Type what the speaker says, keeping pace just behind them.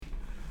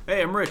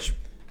Hey, I'm Rich.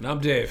 And I'm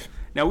Dave.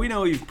 Now, we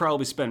know you've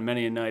probably spent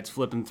many a nights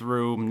flipping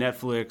through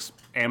Netflix,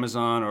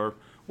 Amazon, or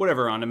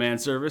whatever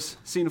on-demand service,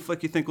 seeing a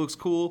flick you think looks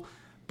cool,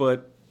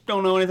 but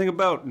don't know anything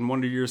about and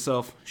wonder to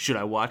yourself, should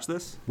I watch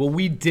this? Well,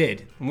 we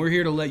did, and we're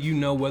here to let you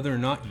know whether or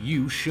not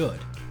you should.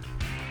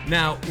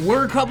 Now,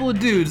 we're a couple of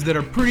dudes that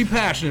are pretty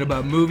passionate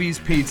about movies,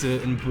 pizza,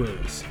 and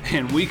booze.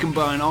 And we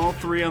combine all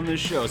three on this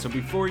show, so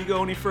before you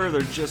go any further,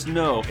 just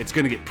know it's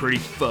gonna get pretty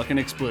fucking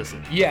explicit.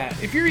 Yeah,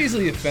 if you're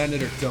easily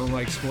offended or don't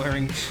like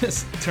swearing,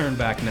 just turn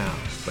back now.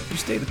 But if you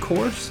stay the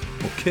course,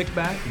 we'll kick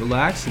back,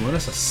 relax, and let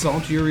us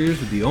assault your ears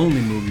with the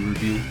only movie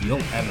review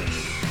you'll ever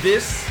need.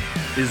 This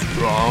is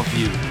Raw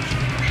View.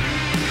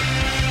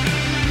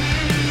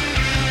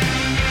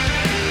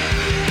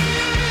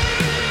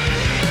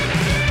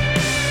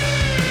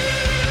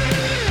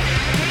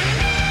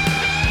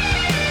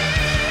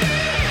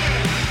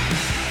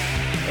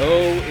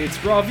 Oh,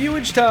 it's Raw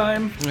Viewage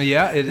time.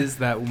 Yeah, it is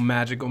that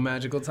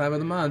magical time of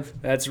the month.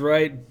 That's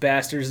right,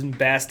 bastards and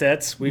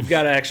bastettes. We've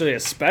got actually a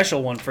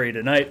special one for you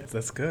tonight.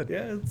 That's good.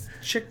 Yeah, it's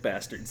chick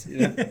bastards.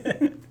 You know?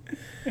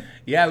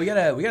 Yeah, we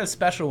got a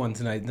special one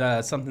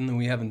tonight. Something that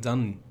we haven't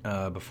done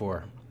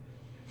before.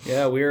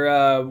 Yeah,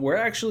 we're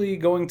actually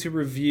going to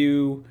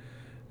review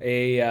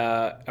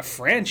a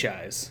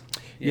franchise.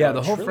 Yeah,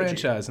 the whole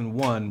trilogy. franchise in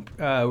one.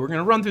 We're going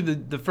to run through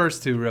the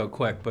first two real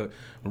quick, but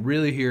we're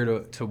really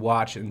here to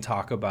watch and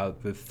talk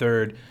about the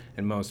third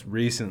and most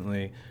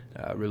recently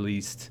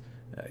released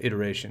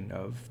iteration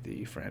of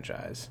the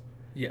franchise.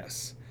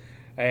 Yes,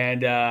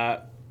 and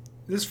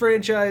this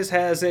franchise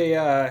has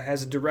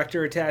a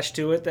director attached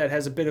to it that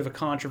has a bit of a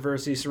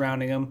controversy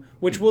surrounding him,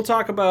 which we'll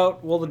talk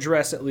about. We'll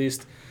address at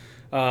least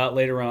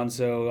later on.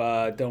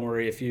 So don't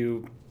worry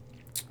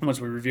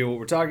once we review what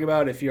we're talking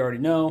about. If you already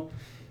know,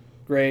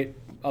 great.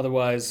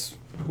 Otherwise,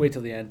 wait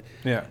till the end.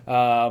 Yeah.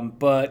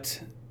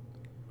 But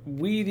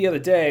we, the other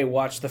day,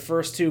 watched the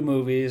first two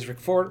movies,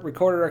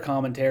 recorded our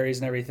commentaries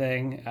and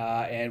everything,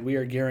 and we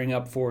are gearing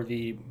up for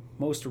the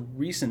most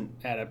recent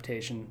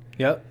adaptation,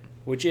 Yep.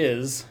 which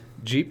is...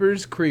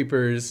 Jeepers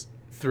Creepers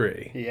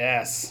 3.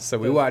 Yes. So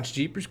we watched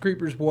Jeepers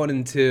Creepers 1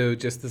 and 2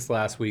 just this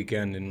last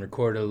weekend and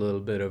recorded a little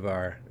bit of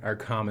our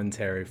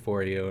commentary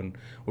for you. And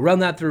we'll run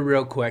that through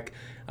real quick.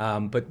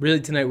 But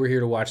really tonight we're here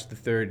to watch the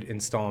third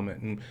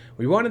installment. And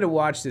we wanted to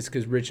watch this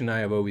because Rich and I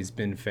have always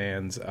been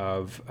fans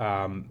of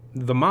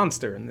the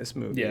monster in this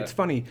movie. Yeah. It's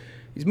funny.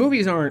 These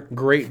movies aren't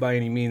great by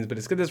any means, but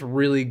it's got this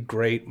really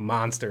great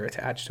monster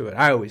attached to it.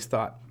 I always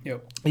thought.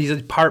 Yep. He's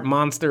a part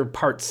monster,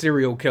 part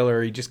serial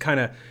killer.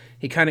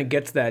 He kind of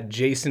gets that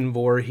Jason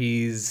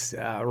Voorhees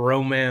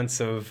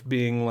romance of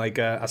being like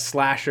a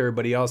slasher,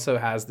 but he also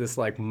has this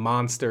like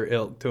monster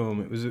ilk to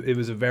him. It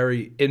was a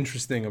very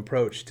interesting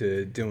approach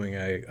to doing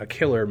a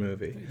killer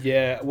movie.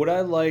 Yeah, what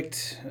I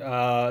liked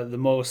the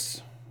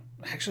most...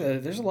 Actually,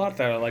 there's a lot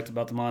that I liked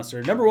about the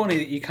monster. Number one,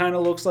 he kind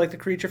of looks like the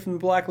creature from the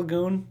Black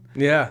Lagoon.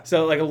 Yeah.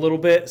 So, like, a little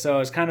bit. So I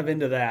was kind of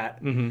into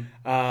that. Mm-hmm.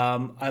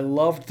 I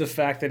loved the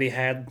fact that he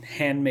had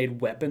handmade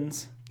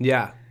weapons.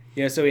 Yeah.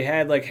 Yeah, so he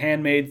had like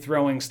handmade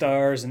throwing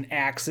stars and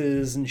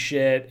axes and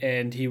shit,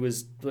 and he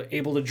was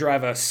able to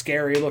drive a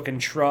scary looking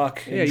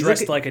truck and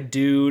dressed like a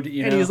dude,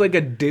 you know. And he's like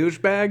a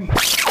douchebag.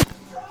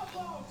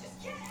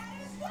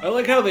 I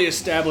like how they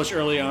established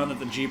early on that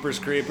the Jeepers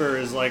Creeper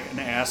is like an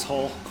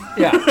asshole.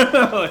 Yeah.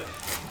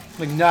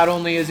 Like not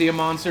only is he a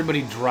monster, but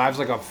he drives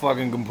like a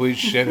fucking complete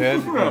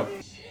shithead.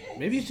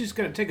 Maybe he's just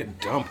gonna take a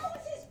dump.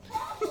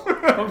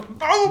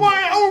 Oh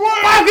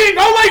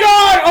my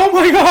god! Oh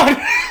my god!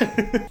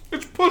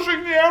 It's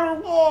pushing the outer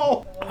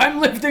wall! I'm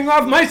lifting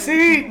off my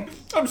seat!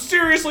 I'm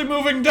seriously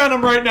moving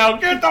denim right now!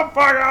 Get the fuck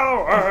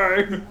out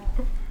of the way!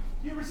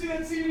 You ever see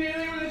that scene in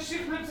Alien where that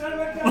shit rips out of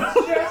that guy's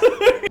chest?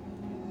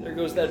 There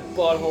goes that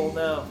butthole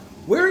now.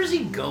 Where is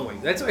he going?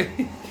 That's why.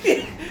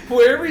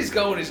 Wherever he's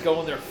going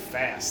there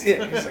fast.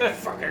 Yeah, he's like,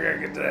 fuck, I gotta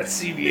get to that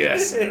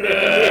CVS.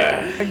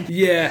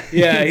 Yeah,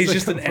 he's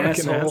just an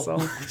fucking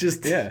asshole.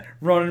 Just Yeah.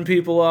 running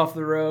people off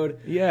the road.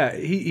 Yeah,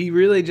 he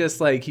really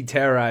just like he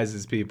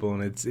terrorizes people,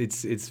 and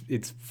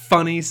it's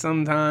funny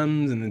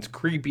sometimes, and it's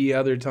creepy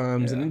other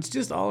times, and it's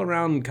just all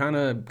around kind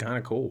of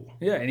Yeah, cool.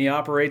 and he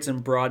operates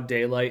in broad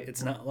daylight.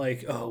 It's not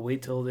like, oh,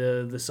 wait till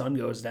the sun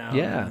goes down.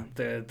 Yeah.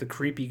 and the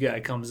creepy guy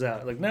comes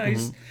out. Like, no,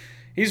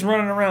 he's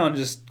running around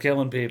just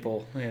killing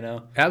people, you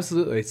know?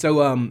 Absolutely.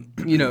 So,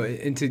 you know,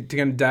 and to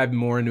kind of dive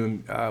more into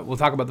him, we'll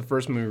talk about the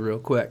first movie real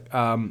quick.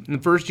 In the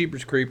first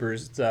Jeepers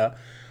Creepers,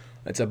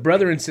 it's a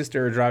brother and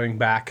sister driving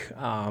back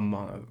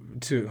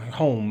to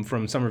home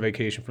from summer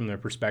vacation from their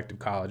respective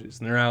colleges.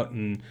 And they're out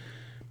in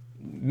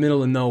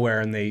middle of nowhere,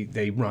 and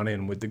they run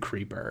in with the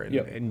creeper.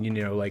 And you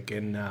know, like,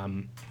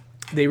 and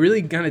they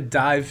really kind of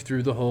dive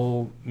through the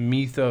whole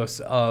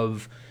mythos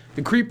of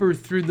the creeper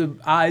through the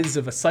eyes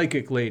of a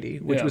psychic lady,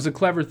 which was a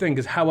clever thing,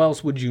 because how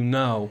else would you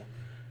know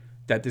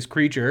that this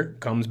creature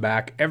comes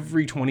back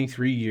every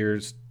 23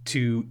 years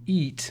to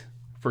eat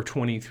for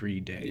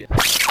 23 days?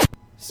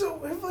 So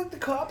have like the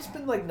cops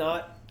been like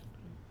not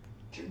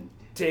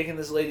taking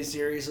this lady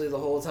seriously the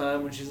whole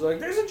time when she's like,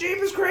 "There's a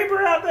Jeepers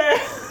Creeper out there."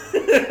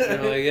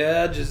 They're like,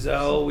 yeah,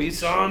 Giselle, we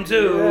saw him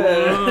too.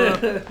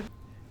 Yeah.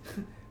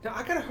 Now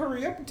I gotta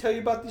hurry up and tell you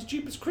about these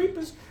Jeepers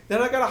Creepers.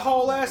 Then I gotta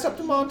haul ass up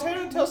to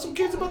Montana and tell some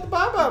kids about the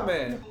Bye-Bye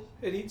Man.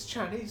 It eats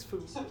Chinese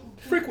food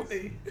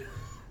frequently.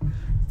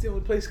 It's the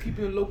only place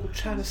keeping a local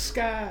China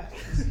sky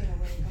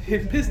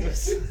in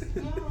business.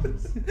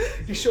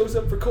 He shows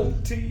up for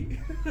cold tea.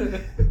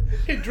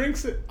 He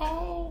drinks it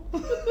all,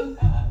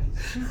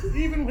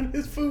 even when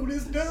his food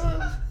is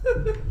done.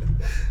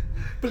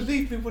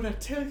 Believe me when I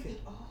tell you,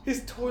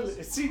 his toilet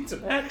has seen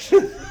some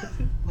action.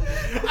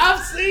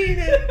 I've seen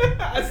it.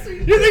 I've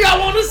seen it. You think I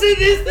want to see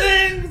these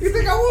things? You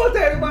think I want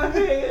that in my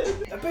head?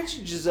 I bet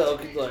you Giselle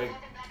could like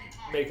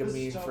make a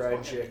mean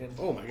fried chicken.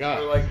 Oh my Or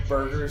god. like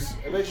burgers.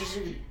 I bet you she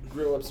could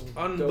grill up some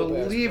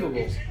Unbelievable.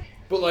 dope-ass burgers.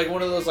 But like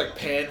one of those like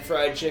pan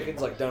fried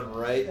chickens, like done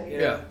right. You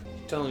know? Yeah.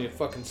 Telling you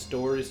fucking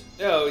stories.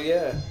 Oh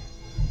yeah.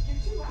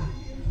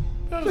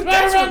 That was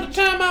right around the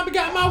time I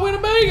got my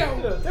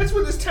Winnebago. Yeah, that's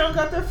when this town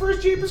got their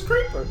first Jeepers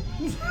Creeper.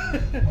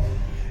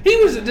 He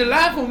was a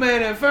delightful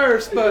man at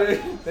first, but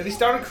Then he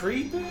started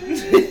creeping.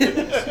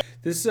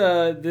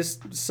 This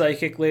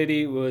psychic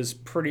lady was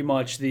pretty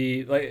much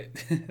the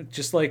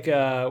just like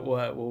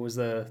what was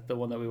the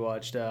one that we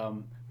watched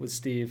with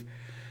Steve,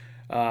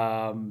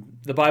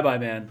 the Bye-Bye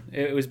Man.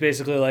 It was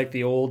basically like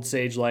the old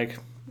sage like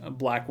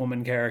black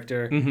woman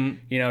character. Mm-hmm.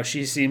 You know,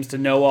 she seems to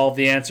know all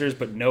the answers,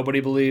 but nobody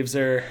believes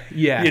her.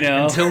 Yeah, you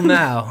know, until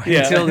now.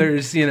 Yeah. Until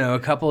there's, a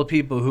couple of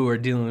people who are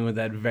dealing with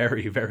that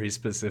very, very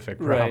specific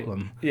problem.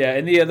 Right. Yeah,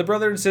 and the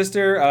brother and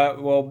sister,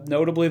 well,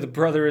 notably the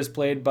brother is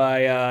played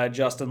by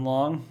Justin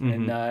Long,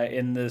 and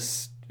in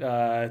this,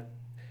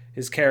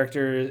 his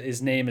character,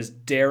 his name is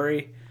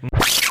Derry.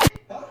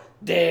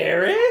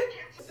 Derry?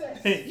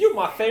 You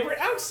my favorite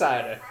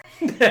outsider.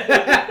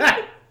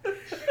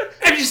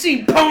 have you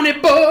seen Pony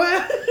Boy?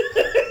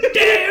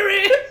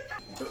 Derry.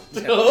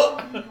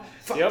 Yep.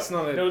 It's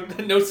not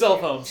a- no cell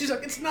phones. She's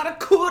like, it's not a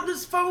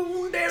cordless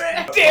phone,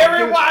 Derry.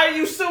 Derry, why are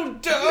you so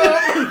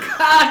dumb?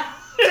 God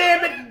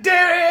damn it,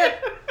 Derry.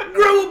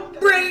 Grow a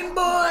brain,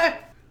 boy.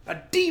 A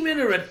demon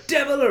or a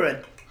devil or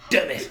a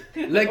dummy.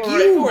 Like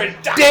you, or a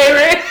doctor.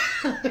 Derry.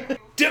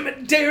 Damn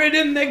it, Derry,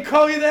 didn't they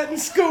call you that in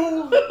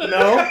school?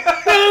 No.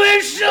 Oh,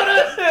 they should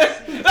have.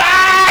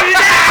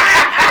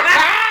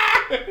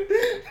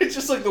 It's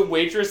just like the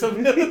waitress of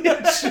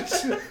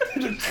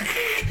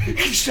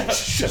Shut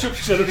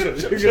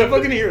up. You're gonna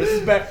fucking hear us. This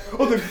is bad.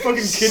 Oh, the fucking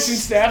kitchen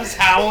staff's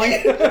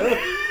howling.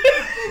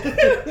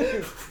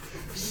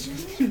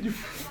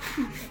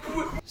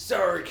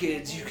 Sorry,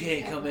 kids, you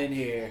can't come in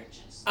here.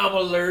 I'm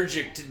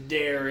allergic to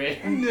dairy.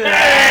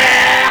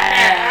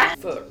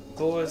 Fuck,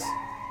 boys.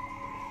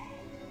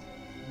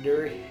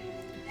 Dairy.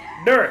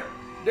 Derry.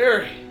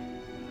 Dairy.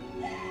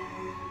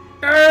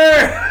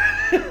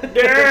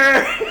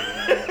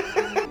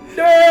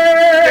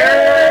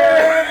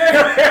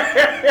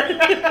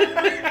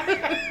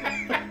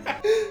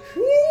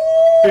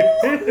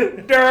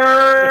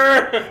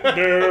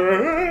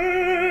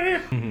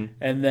 Dairy.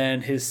 And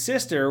then his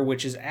sister,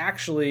 which is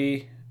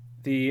actually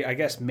the, I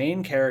guess,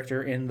 main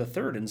character in the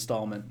third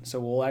installment. So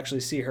we'll actually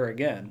see her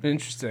again.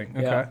 Interesting.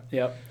 Okay. Yeah,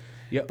 yep.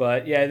 Yep.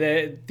 But yeah,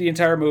 the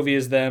entire movie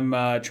is them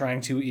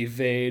trying to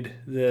evade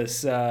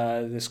this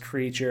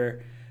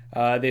creature.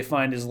 They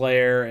find his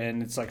lair,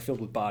 and it's like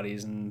filled with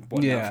bodies and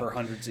whatnot Yeah. for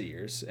hundreds of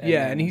years.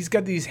 And he's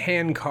got these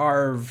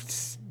hand-carved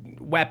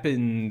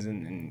weapons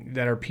and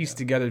that are pieced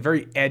together,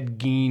 very Ed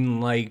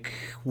Gein-like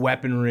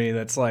weaponry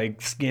that's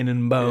like skin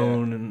and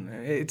bone, and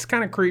it's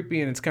kind of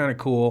creepy and it's kind of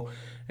cool,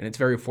 and it's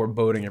very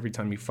foreboding every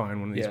time you find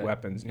one of these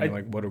weapons. And you're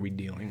like, what are we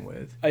dealing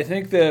with? I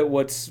think that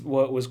what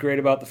was great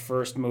about the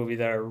first movie,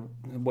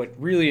 what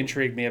really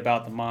intrigued me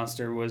about the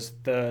monster was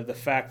the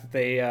fact that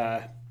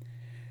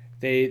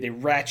they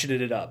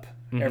ratcheted it up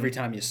every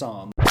time you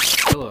saw him.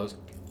 Pillows.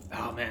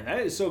 Oh man, that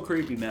is so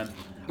creepy, man.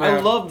 Yeah. I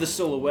love the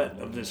silhouette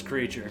of this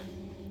creature.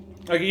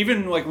 Like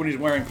even like when he's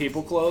wearing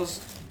people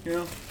clothes, you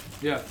know.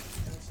 Yeah.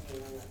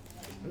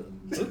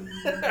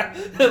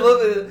 I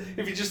love it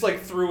if you just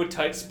like threw a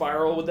tight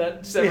spiral with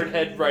that severed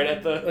head right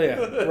at the. Oh,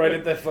 yeah. Right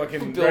at that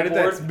fucking Billboard. Right at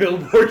that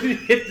billboard. You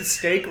hit the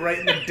stake right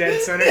in the dead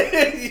center.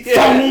 And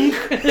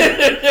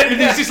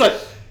he's just like,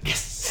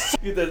 yes.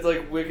 Get that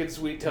like wicked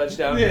sweet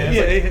touchdown. Yeah, dance.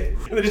 yeah, Like,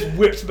 yeah. And then just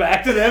whips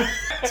back to them.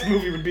 This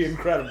movie would be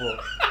incredible.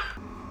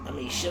 Let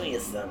me show you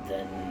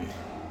something.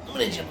 I'm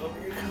gonna jump over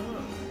your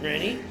car.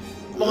 Ready?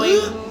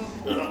 Boing.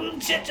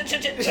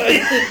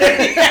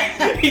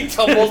 he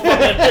tumbles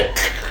behind it.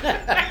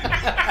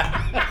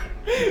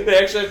 They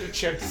actually have to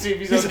check to see if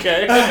he's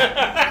okay.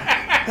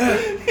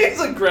 He's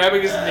like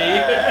grabbing his knee.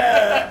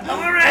 I'm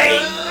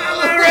alright. I'm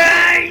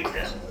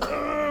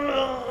alright.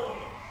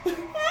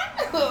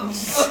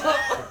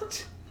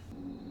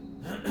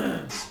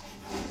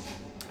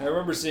 I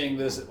remember seeing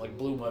this, it like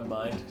blew my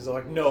mind because I'm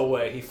like, no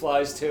way, he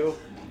flies too.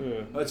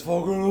 Yeah. That's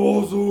fucking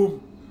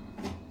awesome.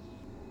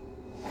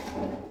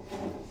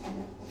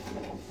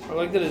 I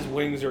like that his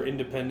wings are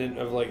independent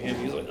of like him.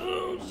 He's like,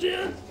 oh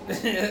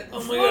shit.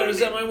 Oh my god, is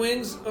that my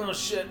wings? Oh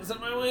shit, is that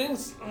my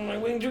wings? Oh, my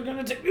wings are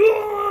gonna take.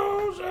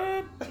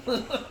 Oh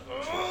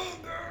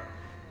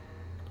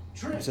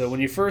shit. So when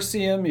you first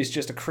see him, he's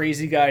just a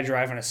crazy guy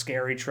driving a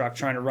scary truck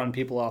trying to run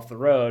people off the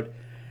road.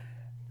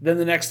 Then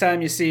the next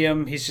time you see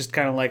him, he's just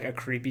kind of like a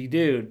creepy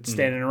dude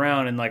standing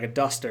around in like a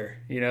duster,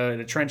 in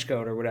a trench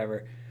coat or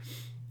whatever.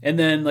 And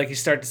then like you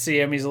start to see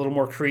him, he's a little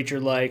more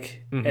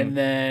creature-like. And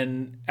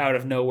then out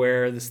of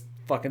nowhere, this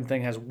fucking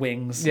thing has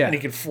wings. Yeah. And he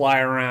can fly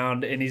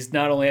around. And he's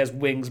not only has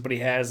wings, but he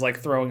has like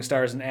throwing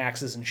stars and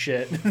axes and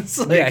shit. It's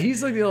like, Yeah,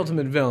 he's like the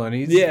ultimate villain.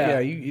 He's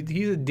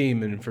he's a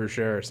demon for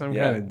sure, some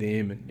kind of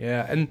demon.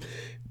 Yeah, and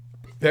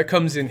that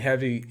comes in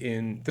heavy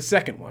in the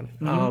second one.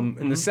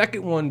 And the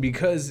second one,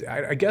 because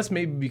I guess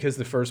maybe because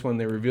the first one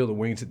they reveal the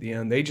wings at the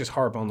end, they just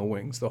harp on the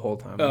wings the whole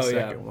time. The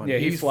second one, yeah,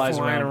 he he's flies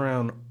flying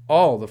around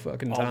all the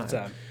fucking all time.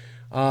 the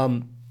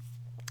time.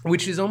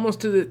 Which is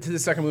almost to the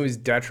second movie's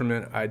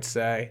detriment, I'd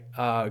say,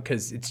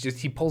 because it's just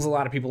he pulls a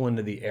lot of people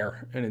into the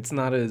air, and it's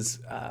not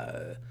as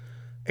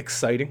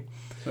exciting.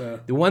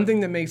 The one thing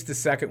that makes the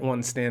second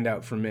one stand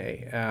out for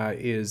me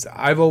is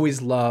I've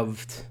always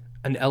loved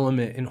an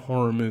element in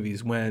horror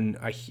movies when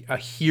a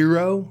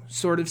hero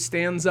sort of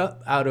stands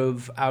up out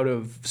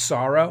of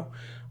sorrow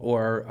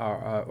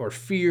or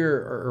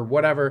fear or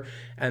whatever,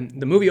 and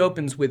the movie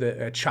opens with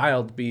a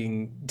child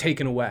being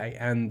taken away,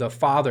 and the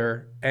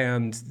father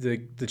and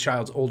the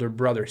child's older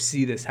brother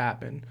see this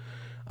happen,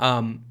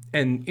 and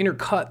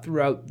intercut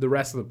throughout the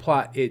rest of the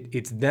plot,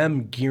 it's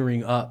them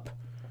gearing up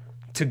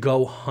to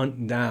go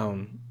hunt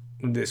down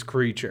this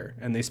creature,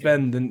 and they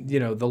spend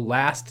the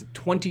last the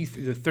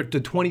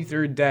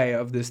 23rd day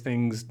of this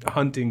thing's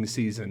hunting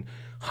season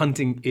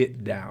hunting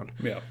it down.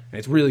 Yeah, and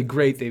it's really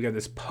great. They've got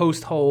this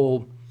post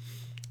hole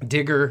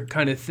digger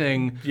kind of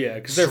thing,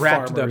 because they're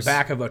strapped to the farmers.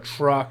 back of a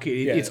truck.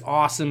 It's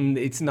awesome.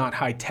 It's not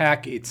high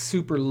tech. It's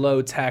super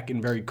low tech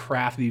and very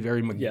crafty,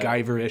 very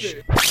MacGyver-ish.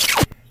 You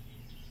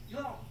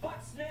little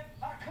butt sniff,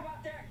 I'll come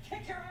out there and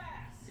kick your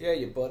ass! Yeah,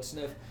 you butt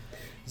sniff.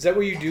 Is that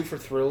what you do for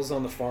thrills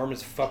on the farm?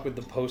 Is fuck with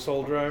the post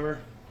hole driver?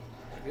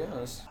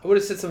 Yes. I would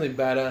have said something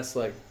badass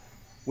like,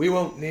 "We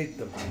won't need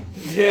them."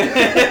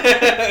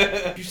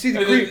 Yeah. You see the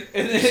And creep?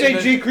 then- You say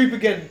J creep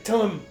again.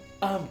 Tell him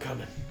I'm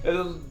coming. And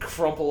then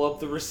crumple up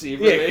the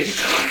receiver. Yeah.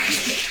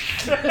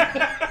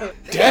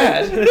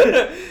 Dad?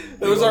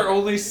 That was our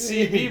only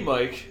CB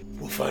mic.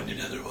 We'll find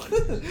another one.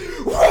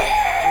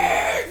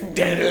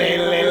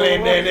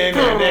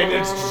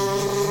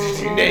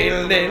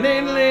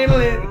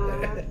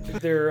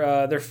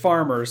 They're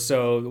farmers,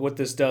 so what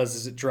this does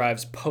is it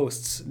drives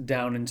posts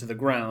down into the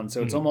ground.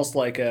 So it's almost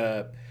like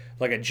a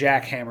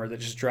jackhammer that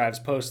just drives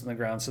posts in the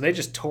ground. So they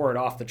just tore it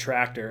off the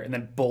tractor and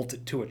then bolt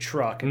it to a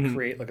truck and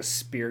create like a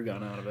spear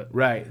gun out of it.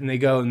 Right, and they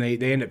go and they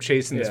end up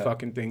chasing this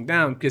fucking thing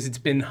down because it's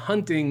been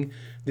hunting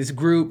this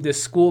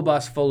school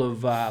bus full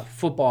of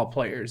football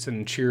players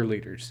and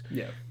cheerleaders.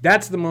 Yeah.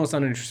 That's the most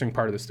uninteresting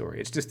part of the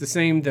story. It's just the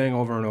same thing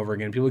over and over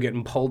again. People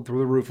getting pulled through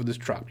the roof of this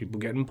truck. People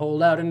getting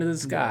pulled out into the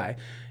sky.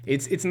 Yeah.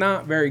 It's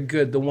not very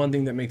good. The one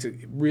thing that makes it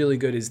really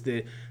good is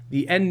the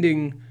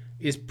ending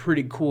is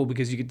pretty cool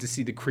because you get to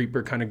see the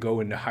creeper kind of go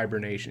into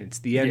hibernation. It's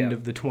the end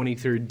of the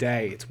 23rd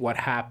day. It's what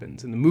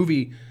happens. And the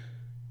movie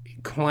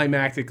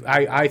climactic,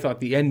 I thought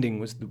the ending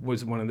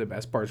was one of the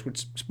best parts,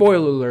 which,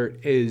 spoiler alert,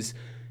 is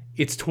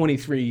it's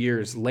 23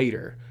 years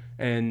later.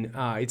 And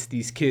it's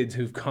these kids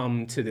who've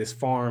come to this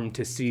farm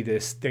to see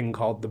this thing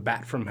called the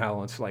Bat from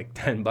Hell. It's like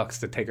 $10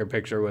 to take a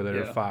picture with it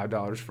or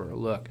 $5 for a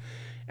look.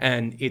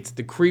 And it's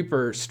the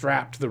creeper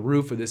strapped to the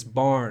roof of this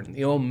barn.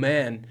 The old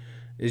man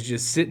is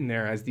just sitting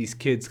there as these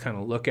kids kind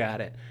of look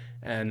at it.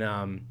 And,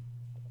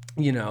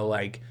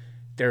 like,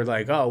 they're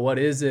like, oh, what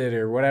is it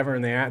or whatever.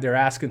 And they're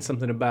asking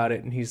something about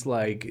it. And he's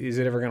like, is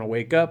it ever going to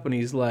wake up? And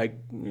he's like,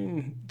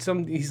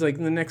 he's like,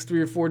 in the next 3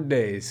 or 4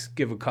 days,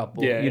 give a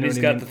couple. Yeah, you and know he's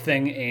what got I mean? the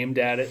thing aimed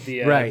at it.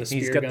 The Right, the spear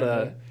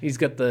he's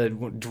got gun.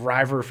 the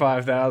driver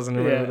 5000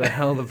 or whatever the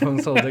hell the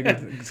console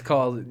is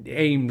called,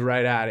 aimed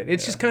right at it.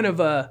 It's just kind of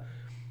a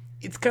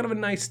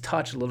nice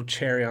touch, a little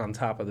cherry on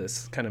top of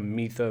this kind of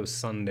mythos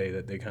sundae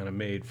that they kind of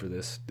made for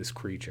this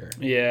creature.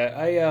 Yeah,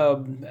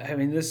 I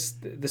mean, the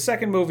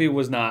second movie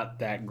was not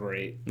that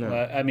great. No.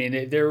 I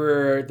mean, there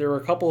were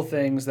a couple of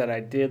things that I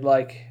did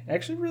like.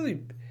 Actually,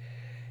 really,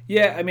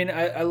 yeah. I mean,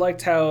 I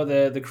liked how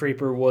the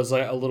creeper was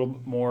like a little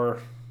more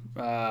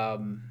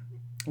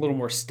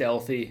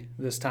stealthy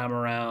this time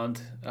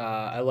around.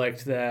 I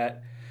liked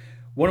that.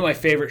 One of my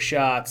favorite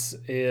shots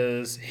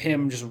is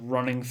him just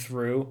running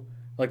through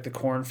like the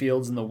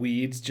cornfields and the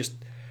weeds, just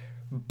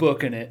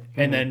booking it,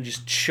 and then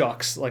just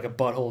chucks like a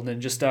butthole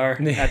ninja star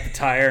at the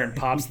tire and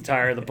pops the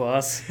tire of the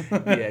bus.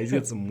 Yeah, he's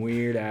got some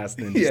weird ass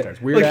ninja Yeah.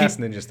 stars. Weird Like ass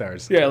ninja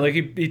stars. Yeah, like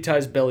he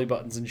ties belly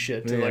buttons and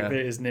shit to like Yeah.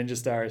 his ninja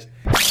stars.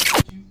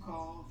 You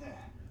call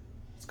that?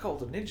 It's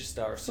called a ninja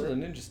star, So sir. the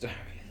ninja star.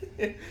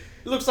 It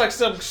looks like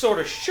some sort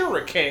of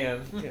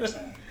shuriken.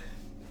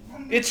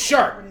 It's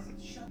sharp.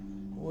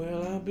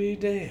 Well, I'll be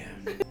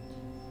damned.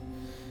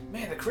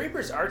 Man, the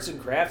creeper's arts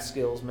and crafts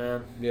skills,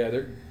 man. Yeah,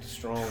 they're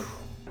strong.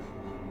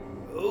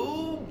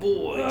 Oh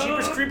boy,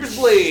 Jeepers Creepers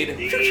blade.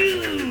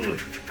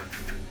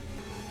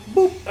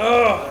 Boop.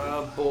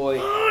 Oh boy.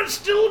 Oh,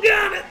 still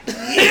got it.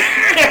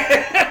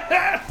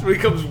 So he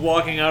comes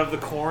walking out of the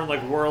corn,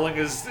 like whirling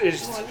his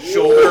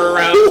shoulder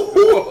around.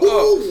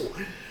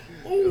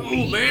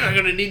 Oh man, I'm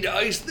gonna need to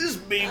ice this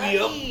baby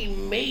up. I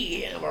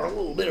may have a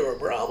little bit of a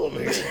problem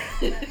here.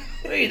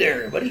 Hey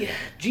there, buddy.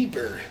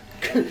 Jeeper.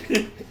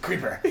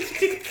 Creeper.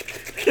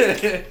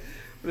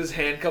 When his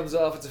hand comes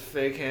off, it's a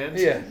fake hand.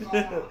 Yeah.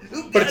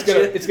 Ooh, But it's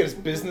gotcha. got his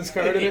business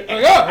card in it.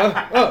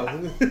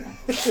 Oh.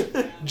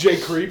 J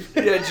Creep.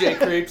 Yeah, Jay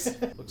Creeps.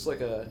 Looks like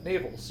a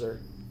navel, sir.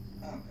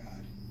 Oh god.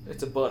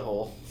 It's a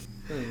butthole.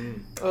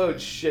 Oh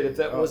shit! If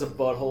that was a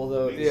butthole,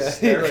 though, it'd be Yeah.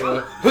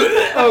 hysterical.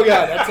 Oh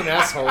god, that's an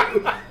asshole.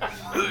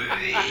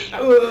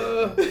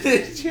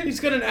 He's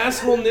got an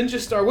asshole ninja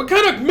star. What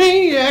kind of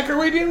maniac are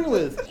we dealing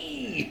with?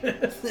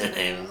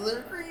 I'm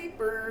the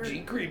Creeper.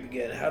 Gee, creep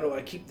again. How do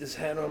I keep this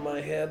hat on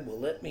my head? Well,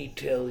 let me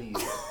tell you.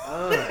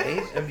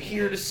 I am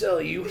here to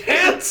sell you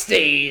hat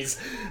stays.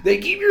 They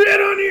keep your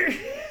head on your...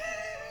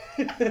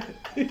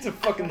 He's a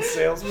fucking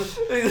salesman.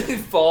 He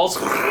falls.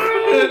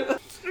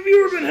 Have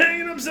you ever been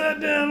hanging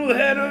upside down with a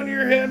hat on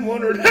your head and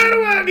wondered, how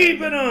do I keep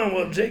it on?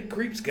 Well, Jake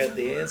Creep's got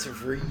the answer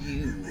for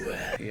you.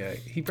 Yeah,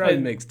 he probably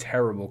makes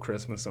terrible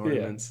Christmas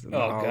ornaments. and Oh,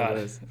 all God.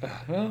 this.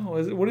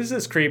 Oh, what is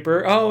this,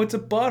 Creeper? Oh, it's a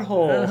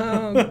butthole.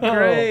 Oh,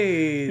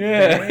 great.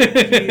 Yeah.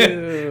 Thank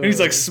you. And he's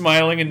like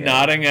smiling and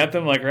nodding at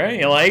them, like, right?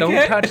 You like Don't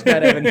it? touch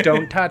that, Evan.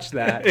 Don't touch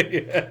that.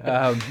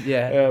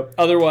 Yeah.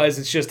 Otherwise,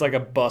 it's just like a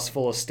bus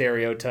full of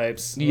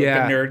stereotypes. Like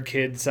Yeah. the nerd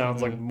kid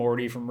sounds like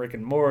Morty from Rick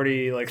and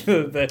Morty. Like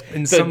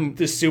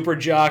the super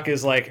jock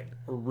is like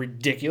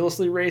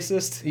ridiculously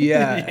racist.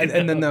 Yeah, You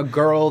and then know? the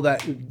girl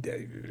that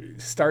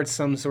starts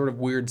some sort of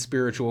weird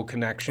spiritual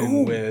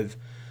connection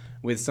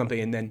with something,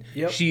 and then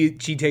Yep. she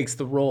takes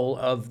the role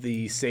of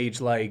the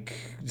sage-like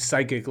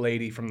psychic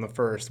lady from the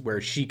first,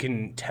 where she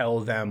can tell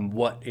them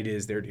what it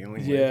is they're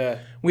dealing Yeah. with.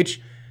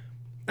 Which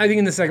I think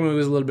in the second movie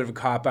was a little bit of a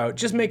cop-out.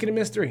 Just make it a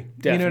mystery.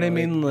 You know what I Definitely.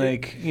 mean?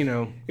 Like, you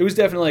know. It was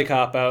definitely a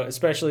cop out,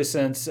 especially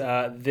since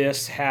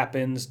this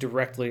happens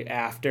directly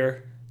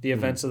after the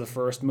events of the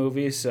first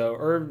movie, so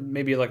or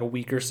maybe like a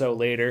week or so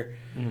later,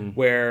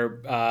 where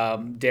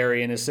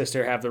Derry and his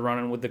sister have the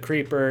run-in with the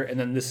Creeper, and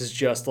then this is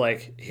just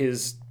like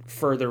his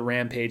further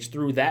rampage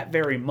through that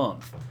very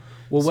month.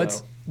 Well,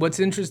 So- what's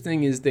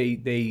interesting is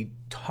they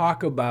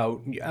talk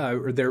about,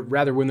 or they're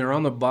rather when they're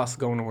on the bus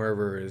going to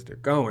wherever it is they're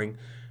going,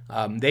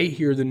 they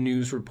hear the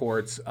news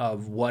reports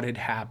of what had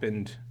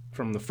happened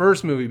from the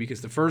first movie,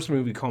 because the first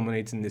movie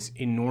culminates in this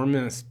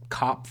enormous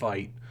cop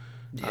fight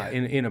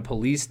in a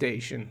police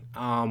station,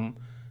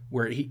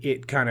 where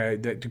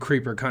the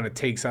Creeper kind of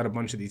takes out a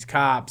bunch of these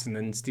cops and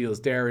then steals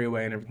Derry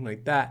away and everything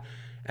like that.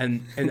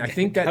 And I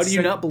think that's How do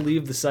you not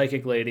believe the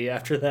psychic lady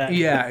after that?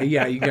 yeah,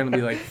 you're gonna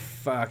be like,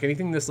 fuck,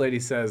 anything this lady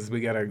says,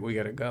 we gotta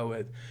go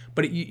with.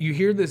 But you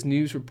hear this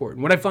news report,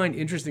 and what I find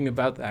interesting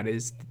about that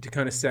is to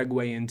kind of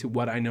segue into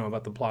what I know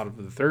about the plot of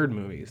the third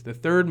movie. The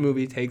third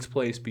movie takes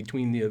place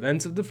between the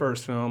events of the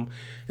first film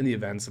and the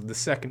events of the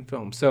second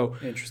film. So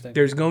Interesting.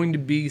 there's going to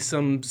be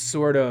some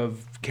sort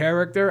of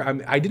character.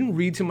 I didn't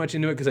read too much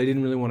into it because I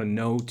didn't really want to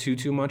know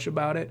too much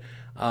about it.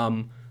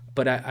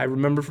 But I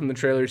remember from the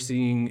trailer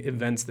seeing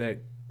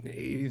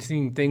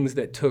things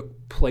that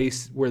took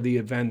place where the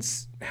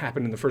events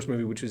happened in the first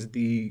movie, which is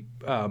the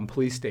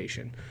police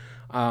station.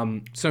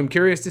 So I'm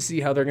curious to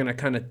see how they're going to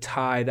kind of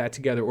tie that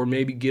together, or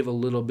maybe give a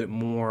little bit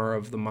more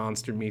of the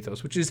monster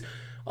mythos, which is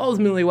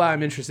ultimately why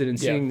I'm interested in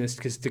seeing this,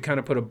 because to kind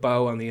of put a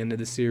bow on the end of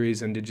the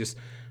series and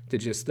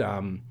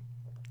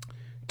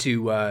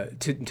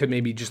to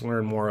maybe just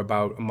learn more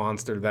about a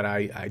monster that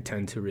I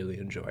tend to really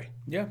enjoy.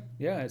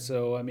 Yeah.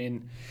 So I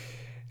mean,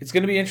 it's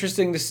going to be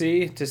interesting to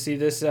see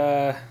this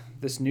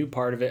this new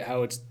part of it,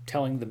 how it's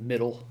telling the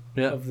middle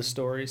of the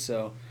story.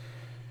 So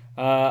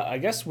I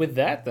guess with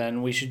that,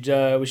 then we should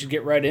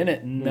get right in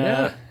it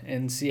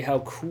and see how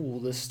cool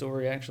this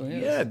story actually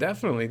is. Yeah,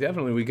 definitely.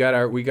 We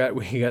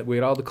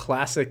had all the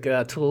classic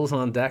tools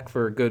on deck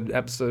for a good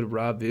episode of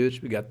Rob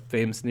Vuich. We got the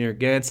famous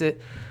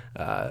Narragansett,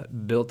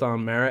 built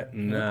on merit,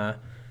 and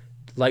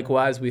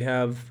likewise we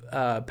have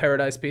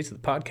Paradise Pizza, the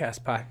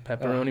podcast pie,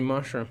 pepperoni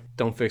mushroom.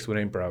 Don't fix what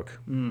ain't broke.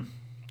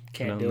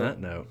 Can't And do on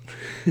it.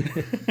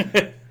 that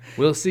note,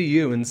 we'll see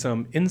you in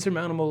some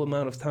insurmountable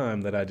amount of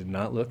time that I did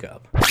not look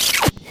up.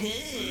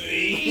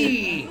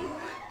 Hey,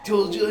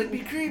 told you I'd be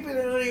creeping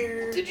out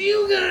here. Did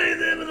you guys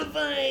happen to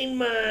find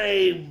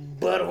my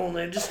butthole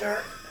ninja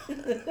star?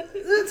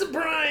 That's a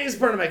prize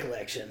part of my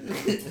collection.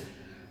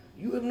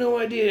 You have no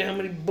idea how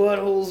many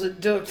buttholes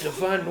it took to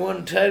find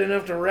one tight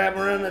enough to wrap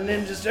around the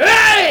ninja star.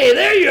 Hey,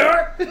 there you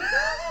are!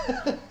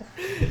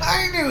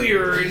 I knew you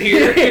were in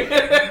here.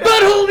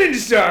 Butthole ninja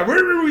star,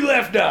 where we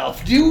left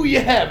off? Do you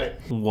have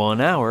it?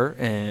 1 hour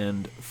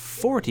and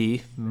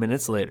 40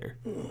 minutes later.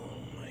 Oh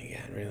my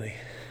god, really?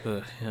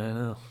 Yeah, I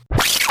know.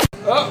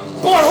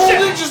 Butthole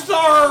Ninja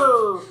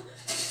Star!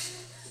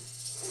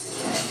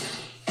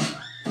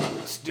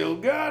 Still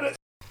got it.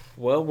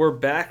 Well, we're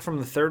back from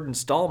the third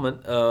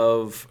installment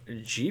of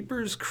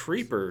Jeepers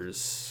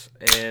Creepers.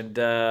 And,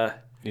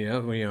 Yeah,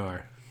 we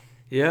are.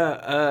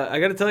 I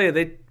got to tell you,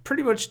 they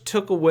pretty much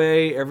took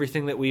away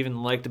everything that we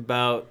even liked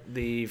about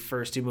the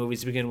first two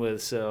movies to begin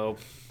with, so...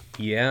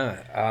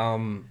 Yeah.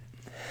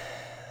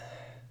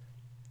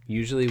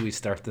 Usually we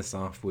start this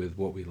off with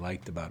what we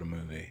liked about a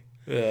movie.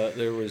 Yeah,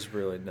 there was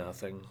really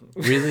nothing.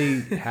 Really,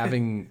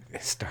 having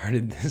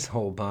started this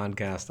whole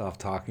podcast off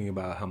talking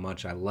about how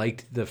much I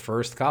liked the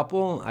first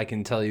couple, I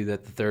can tell you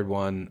that the third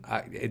one,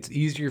 it's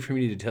easier for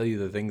me to tell you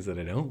the things that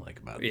I don't like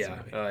about this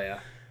movie. Oh,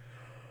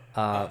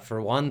 yeah. For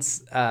once,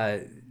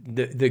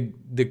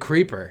 the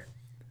creeper,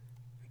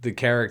 the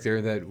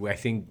character that I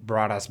think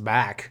brought us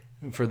back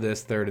for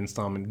this third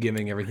installment,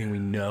 giving everything we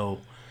know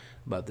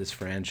about this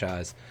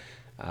franchise,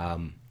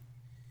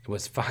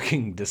 was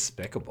fucking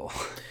despicable.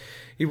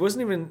 He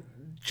wasn't even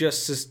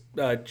just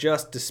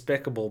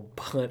despicable,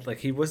 but like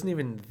he wasn't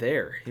even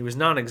there. He was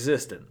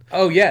non-existent.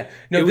 Oh yeah,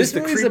 no, It was this the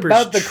movie is creeper's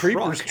about the truck.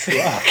 creeper's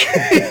truck.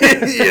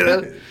 You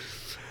know?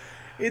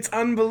 It's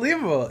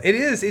unbelievable. It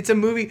is. It's a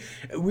movie.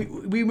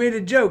 We made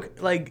a joke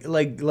like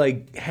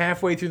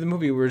halfway through the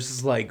movie where it's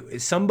just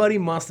like somebody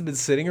must have been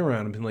sitting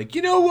around and been like,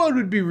 you know what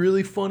would be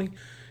really funny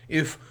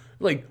if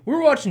like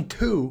we're watching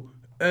 2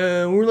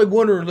 and we're like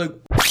wondering like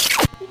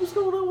What's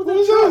going on with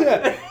what's up with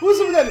that? What's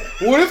up with that?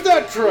 What if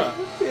that truck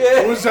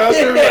was out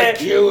there like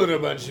killing a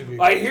bunch of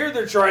people? I hear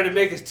they're trying to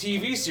make a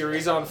TV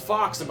series on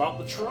Fox about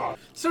the truck.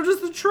 So does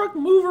the truck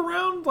move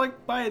around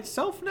like by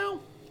itself now?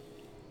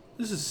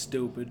 This is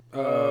stupid.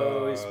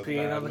 Oh, he's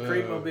peeing on the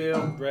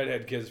creepmobile.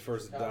 Redhead kid's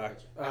first to die.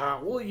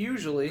 Well,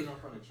 usually.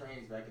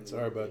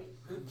 Sorry, bud.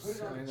 I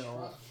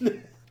know.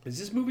 Is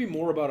this movie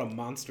more about a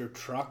monster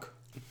truck?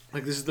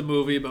 Like this is the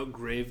movie about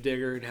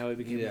Gravedigger and how he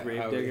became Yeah, a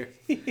Gravedigger.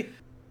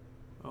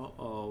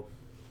 Uh-oh.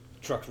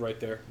 Truck's right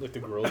there, like the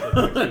grill. You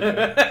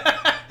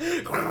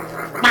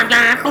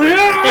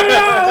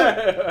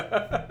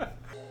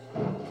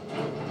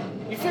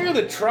figure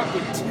the truck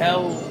would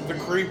tell the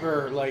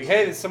creeper, like,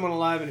 hey, there's someone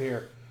alive in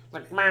here.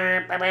 Like,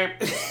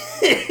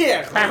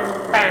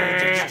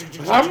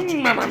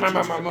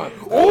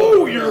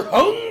 oh, you're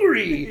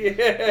hungry.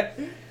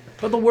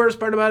 But the worst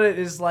part about it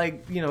is,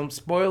 like, you know,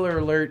 spoiler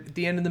alert, at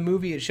the end of the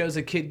movie, it shows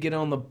a kid get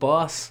on the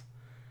bus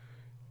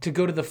to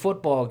go to the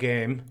football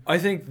game. I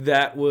think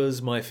that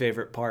was my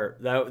favorite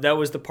part. That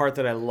was the part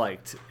that I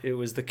liked. It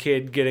was the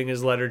kid getting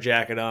his leather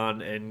jacket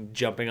on and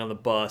jumping on the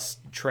bus,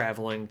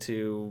 traveling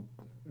to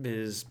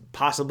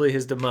possibly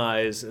his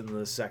demise in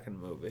the second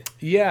movie.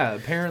 Yeah,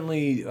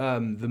 apparently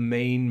the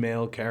main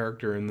male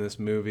character in this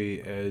movie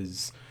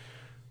is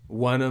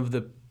one of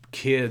the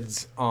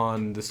kids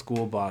on the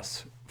school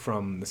bus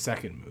from the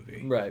second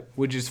movie. Right.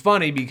 Which is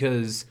funny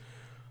because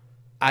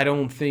I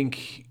don't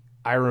think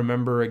I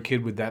remember a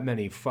kid with that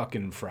many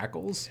fucking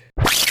freckles.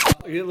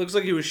 It looks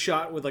like he was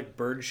shot with like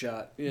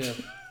birdshot. Yeah.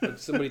 Like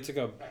somebody took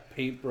a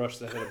paintbrush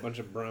that had a bunch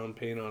of brown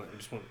paint on it and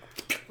just went...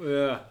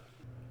 Yeah.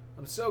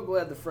 I'm so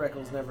glad the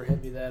freckles never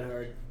hit me that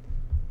hard.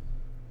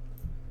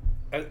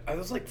 Are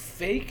those like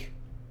fake?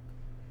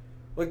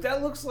 Like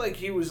that looks like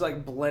he was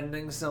like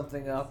blending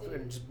something up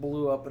and just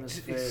blew up in his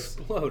face.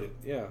 Exploded,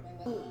 yeah.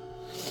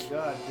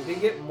 God, did he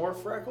get more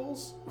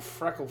freckles?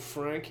 Freckle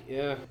Frank,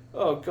 yeah.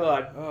 Oh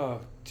God. Oh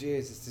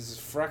Jesus, this is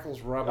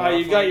freckles rubbing. Oh,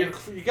 you got your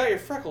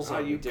freckles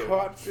on. you dude.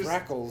 caught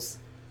freckles.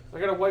 I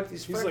gotta wipe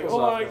these He's freckles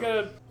like, oh, off. I now.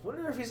 gotta.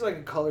 Wonder if he's like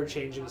a color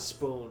changing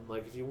spoon.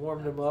 Like if you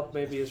warmed him up,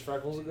 maybe his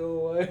freckles would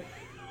go away.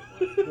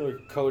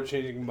 Like color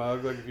changing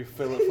mug, like if you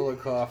fill it full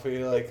of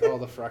coffee, like all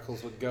the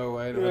freckles would go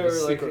away and it Yeah, would have a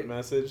or like secret it-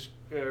 message.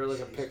 Yeah, or like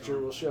a picture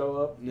will show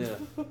up. Yeah.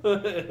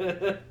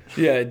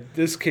 Yeah,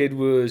 this kid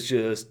was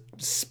just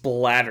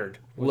splattered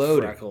with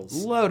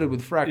freckles. Loaded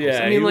with freckles.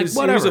 Yeah, I mean, like,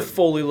 whatever. He was a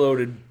fully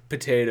loaded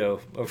potato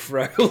of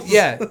freckles.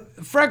 Yeah,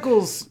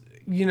 freckles,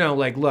 you know,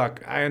 like,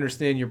 look, I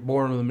understand you're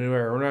born with them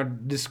anywhere. We're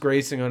not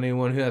disgracing on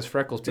anyone who has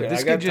freckles, but Yeah,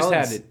 this I got kid just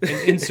tons. had an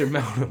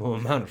insurmountable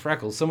amount of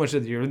freckles. So much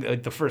that you're,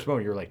 like, the first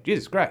moment you're like,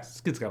 Jesus Christ,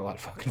 this kid's got a lot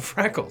of fucking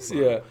freckles.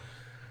 Yeah.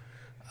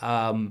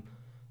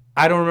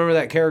 I don't remember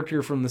that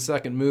character from the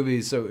second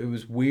movie, so it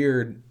was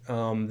weird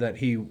that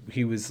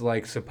he was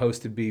like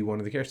supposed to be one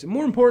of the characters.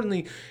 More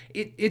importantly,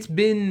 it's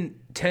been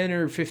 10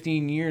 or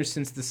 15 years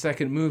since the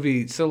second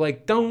movie, so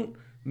like don't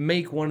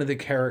make one of the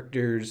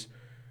characters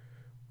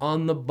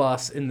on the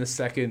bus in the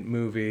second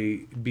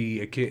movie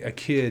be a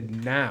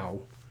kid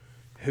now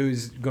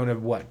who's going to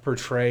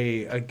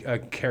portray a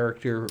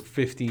character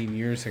 15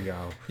 years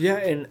ago. Yeah,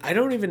 and I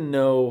don't even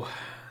know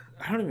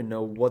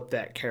what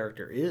that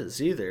character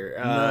is either.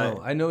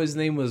 No, I know his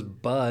name was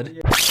Bud.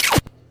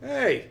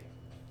 Hey.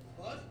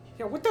 What?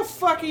 Yeah, what the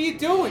fuck are you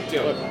doing,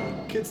 dude?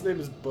 Kid's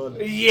name is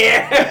Bud.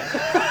 Yeah.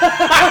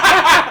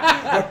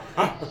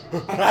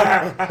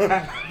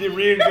 The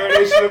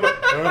reincarnation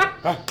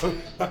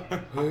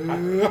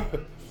of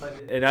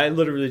And I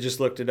literally just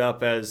looked it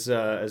up as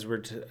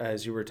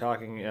you were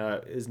talking.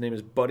 His name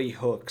is Buddy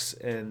Hooks,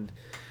 and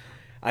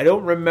I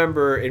don't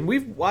remember. And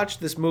we've watched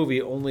this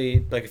movie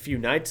only like a few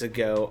nights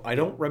ago. I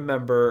don't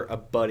remember a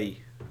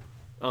Buddy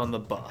on the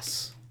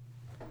bus.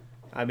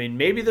 I mean,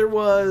 maybe there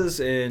was,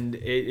 and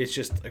it's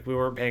just like we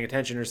weren't paying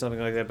attention or something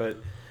like that. But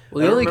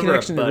Well, I the only remember a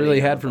connection it buddy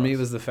really on had for me bus.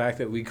 was the fact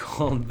that we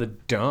called the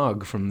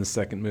dog from the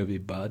second movie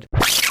Bud.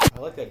 I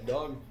like that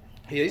dog.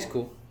 Yeah, he's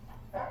cool.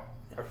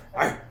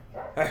 I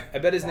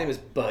bet his name is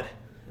Bud.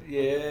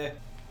 Yeah.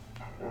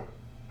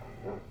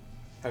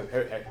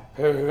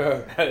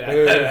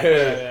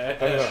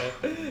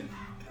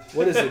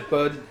 What is it,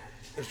 Bud?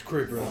 There's a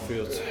creeper in the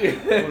fields. I'm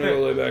gonna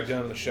go lay back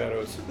down in the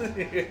shadows.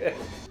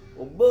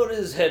 Well, Bud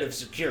is head of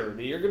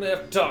security. You're gonna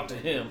have to talk to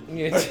him.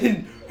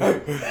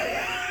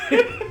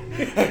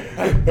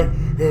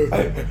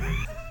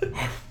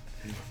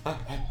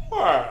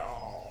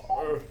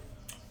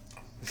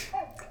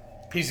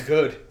 He's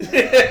good.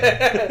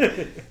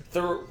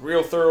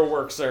 Real thorough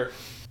work, sir.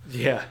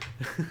 Yeah.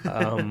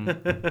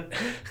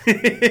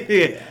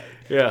 Yeah.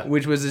 Yeah.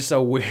 Which was just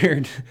a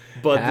weird.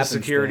 But the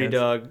security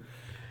dog.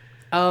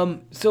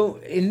 So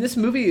in this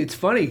movie, it's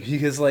funny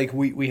because like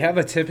we have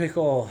a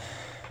typical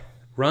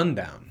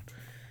rundown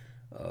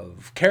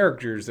of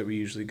characters that we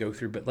usually go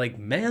through, but like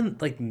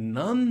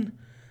none.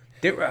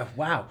 There were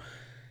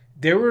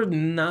there were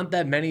not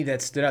that many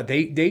that stood out.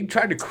 They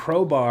tried to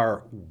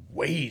crowbar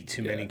way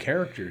too many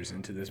characters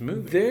into this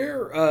movie.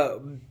 There,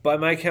 by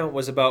my count,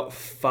 was about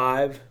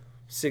 5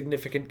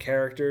 significant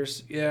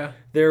characters. Yeah.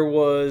 There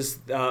was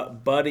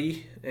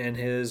Buddy and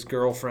his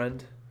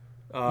girlfriend.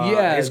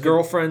 Yeah, his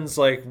girlfriend's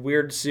like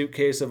weird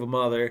suitcase of a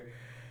mother,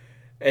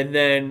 and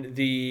then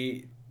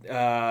the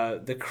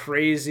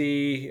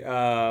crazy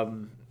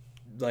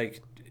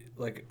like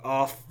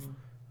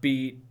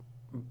offbeat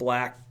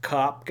black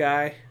cop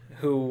guy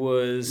who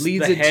was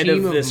Leads the a head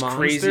team of this monster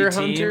crazy team,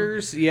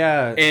 hunters.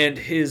 Yeah. and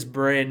his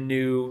brand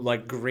new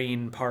like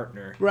green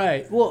partner.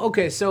 Right. Well,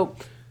 okay, so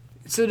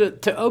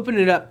to open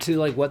it up to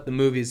like what the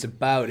movie is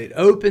about, it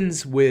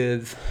opens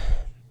with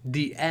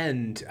the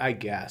end, I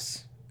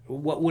guess.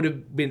 What would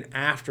have been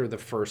after the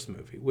first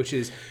movie, which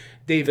is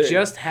they've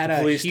just had the a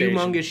police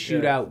humongous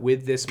station, shootout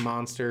with this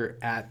monster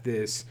at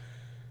this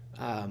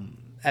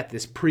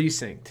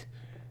precinct,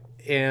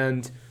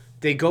 and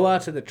they go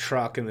out to the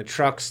truck, and the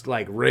truck's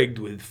like rigged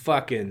with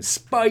fucking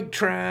spike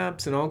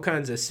traps and all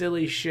kinds of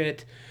silly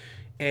shit,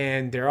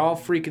 and they're all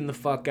freaking the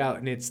fuck out,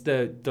 and it's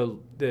the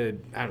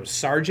I don't know,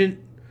 sergeant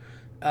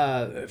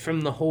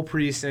from the whole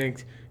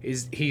precinct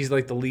he's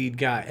like the lead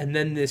guy, and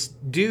then this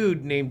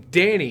dude named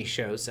Danny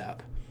shows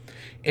up.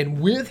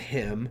 And with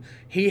him,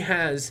 he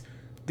has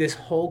this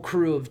whole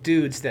crew of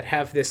dudes that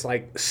have this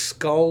like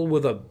skull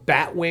with a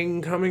bat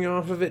wing coming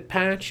off of it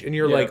patch, and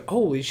you're like,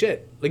 holy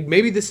shit, like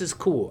maybe this is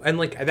cool. And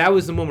like that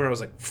was the moment I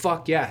was like,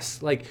 fuck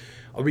yes. Like,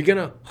 are we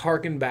gonna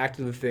harken back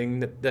to the thing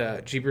that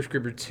the Jeepers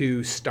Creepers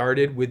 2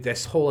 started with,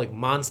 this whole like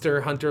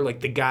monster hunter, like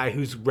the guy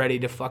who's ready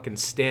to fucking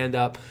stand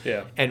up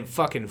and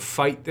fucking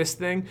fight this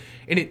thing?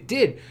 And it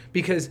did,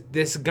 because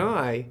this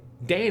guy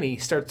Danny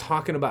starts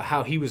talking about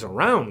how he was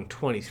around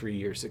 23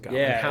 years ago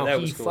and how that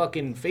he was cool.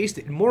 fucking faced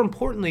it. And more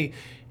importantly,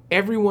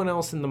 everyone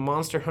else in the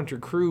Monster Hunter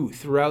crew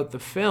throughout the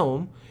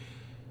film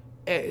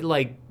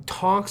like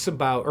talks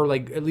about, or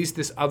like at least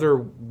this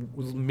other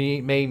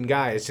main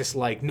guy is just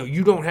like, no,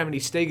 you don't have any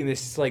stake in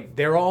this. It's like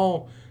they're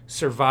all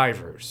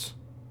survivors.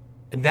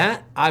 And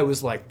that, I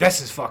was like,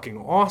 this is fucking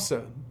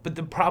awesome. But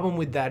the problem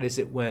with that is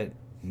it went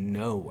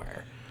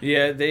nowhere.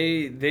 Yeah,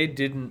 they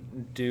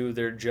didn't do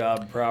their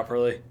job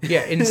properly.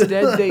 Yeah,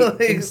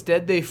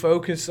 instead they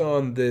focus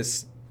on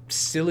this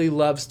silly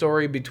love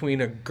story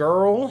between a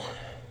girl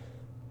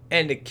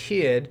and a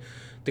kid.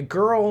 The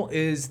girl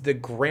is the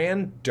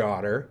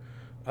granddaughter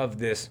of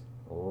this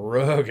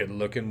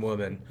rugged-looking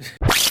woman.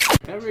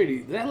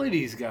 That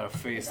lady's got a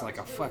face like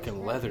a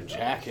fucking leather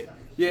jacket.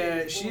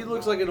 Yeah, she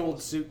looks like an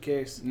old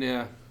suitcase.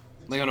 Yeah,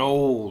 like an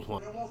old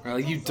one. Or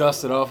like you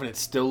dust it off and it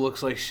still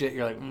looks like shit.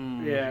 You're like,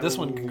 this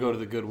one can go to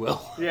the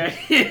Goodwill. Yeah,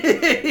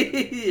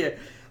 yeah.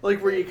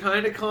 Like where you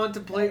kind of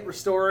contemplate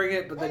restoring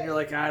it, but then you're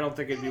like, I don't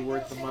think it'd be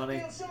worth the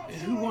money.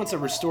 Who wants a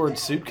restored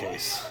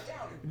suitcase?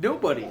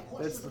 Nobody.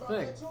 That's the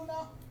thing.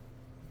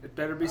 It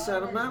better be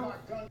sentimental.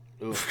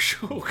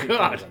 Oh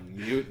God. A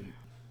mutant.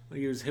 Like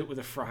he was hit with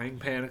a frying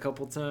pan a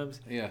couple times.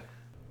 Yeah.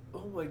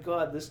 Oh my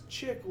God, this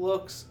chick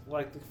looks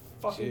like the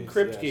fucking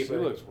crypt keeper. She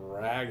looks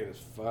ragged as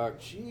fuck.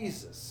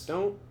 Jesus.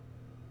 Don't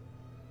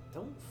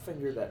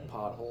finger that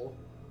pothole.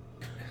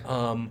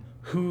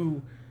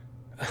 Who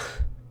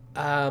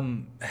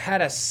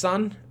had a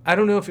son. I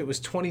don't know if it was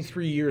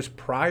 23 years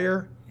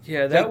prior.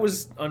 Yeah, that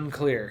was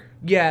unclear.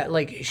 Yeah,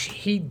 like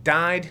he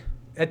died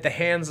at the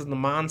hands of the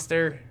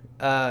monster,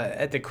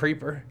 at the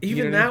creeper. Even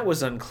You know what I that mean?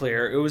 was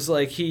unclear. It was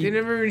like They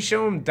never even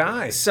show him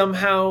die.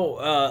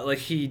 somehow like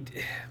he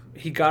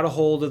got a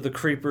hold of the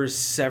creeper's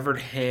severed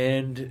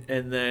hand,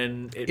 and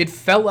then It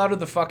fell out of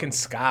the fucking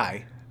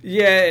sky.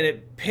 yeah, and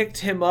it picked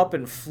him up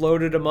and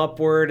floated him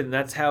upward, and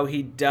that's how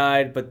he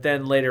died. But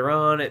then later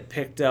on, it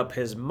picked up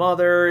his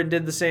mother and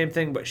did the same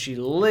thing, but she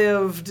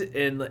lived,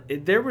 and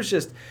there was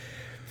just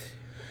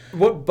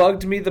What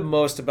bugged me the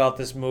most about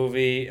this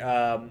movie,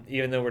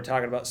 even though we're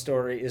talking about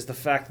story, is the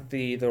fact that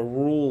the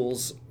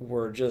rules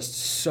were just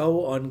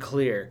so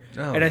unclear.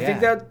 Oh, and I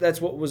think yeah.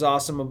 that's what was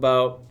awesome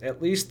about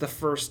at least the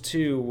first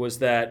two, was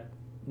that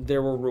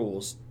there were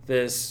rules.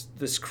 This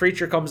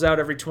creature comes out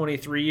every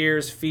 23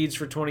 years, feeds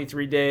for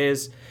 23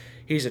 days.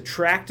 He's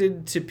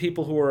attracted to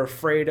people who are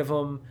afraid of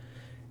him,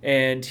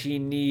 and he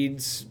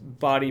needs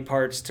body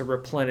parts to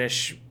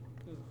replenish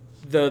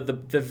the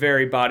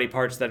very body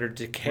parts that are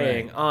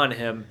decaying on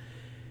him,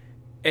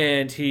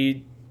 and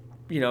he,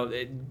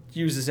 it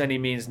uses any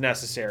means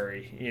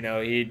necessary.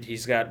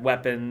 He's got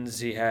weapons.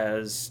 He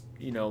has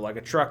like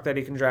a truck that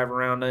he can drive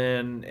around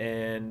in,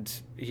 and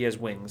he has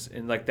wings,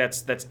 and like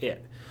that's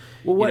it.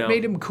 Well, what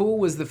made him cool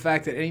was the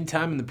fact that any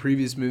time in the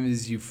previous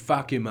movies you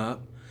fuck him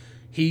up,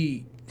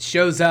 he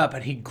shows up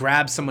and he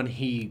grabs someone,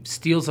 he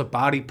steals a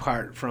body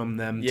part from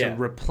them to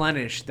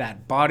replenish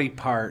that body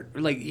part.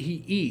 Like,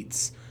 he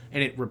eats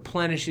and it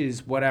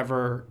replenishes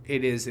whatever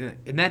it is.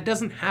 And that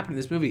doesn't happen in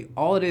this movie.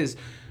 All it is,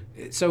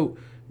 so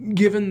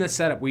given the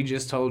setup we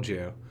just told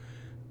you,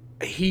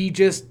 he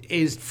just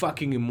is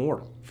fucking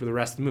immortal for the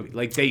rest of the movie.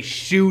 Like, they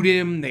shoot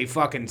him, they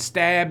fucking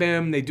stab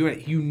him, they do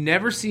it. You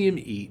never see him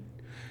eat.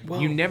 Well,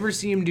 you never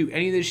see him do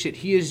any of this shit.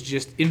 He is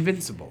just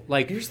invincible.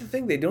 Like, here's the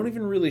thing: they don't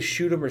even really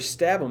shoot him or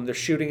stab him. They're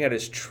shooting at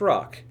his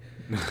truck,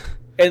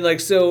 and like,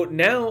 so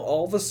now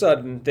all of a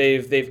sudden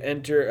they've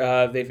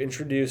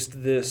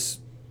introduced this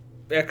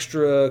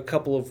extra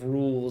couple of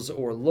rules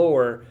or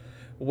lore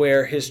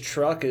where his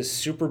truck is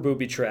super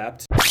booby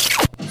trapped.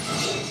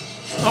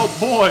 Oh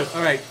boy!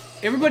 all right,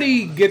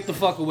 everybody, get the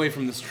fuck away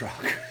from this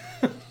truck.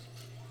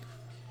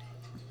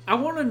 I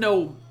want to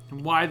know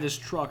why this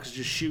truck is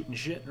just shooting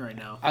shit right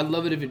now. I'd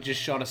love it if it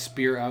just shot a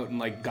spear out and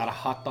like got a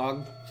hot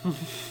dog,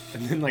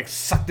 and then like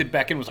sucked it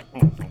back in. And was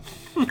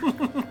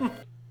like,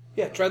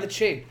 yeah, try the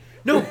chain.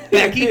 No,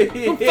 Becky,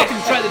 don't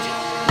fucking try the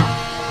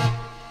chain.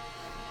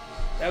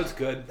 That was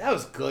good. That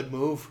was a good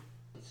move.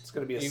 It's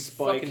gonna be a You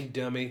spike. fucking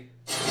dummy.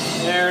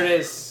 There it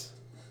is.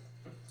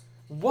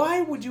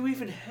 Why would you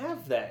even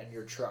have that in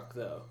your truck,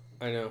 though?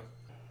 I know.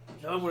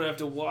 Now I'm gonna have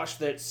to wash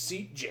that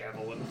seat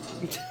javelin.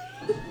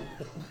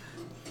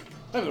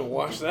 I haven't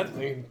washed that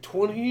thing in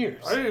 20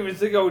 years. I didn't even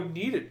think I would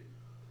need it.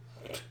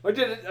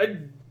 I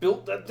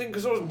built that thing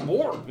because I was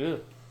bored. Yeah.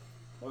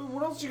 I mean,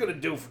 what else are you gonna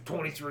do for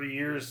 23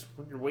 years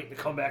when you're waiting to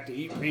come back to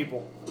eat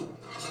people?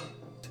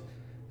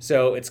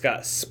 So it's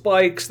got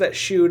spikes that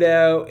shoot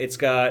out. It's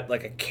got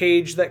like a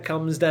cage that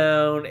comes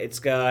down. It's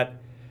got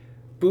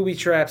booby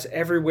traps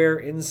everywhere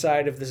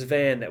inside of this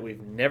van that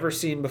we've never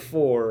seen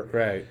before.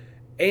 Right.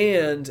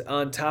 And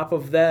on top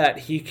of that,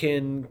 he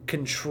can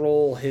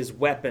control his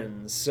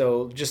weapons.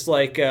 So just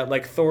like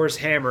Thor's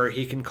hammer,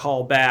 he can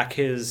call back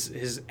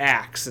his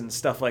axe and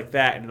stuff like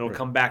that, and it'll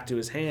come back to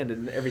his hand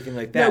and everything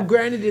like that. Now,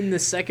 granted, in the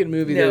second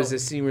movie, there No. was a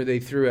scene where they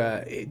threw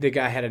the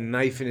guy had a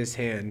knife in his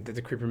hand that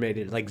the creeper made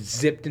it like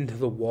zipped into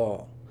the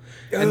wall.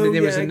 And then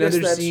there was I guess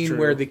another that's scene true.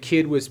 where the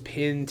kid was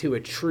pinned to a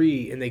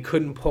tree and they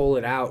couldn't pull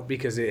it out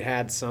because it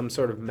had some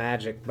sort of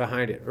magic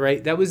behind it,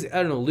 right? That was,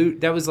 I don't know,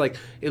 that was like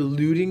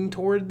alluding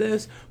toward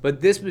this, but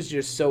this was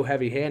just so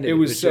heavy-handed. It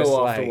was so just off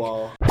like, the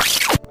wall.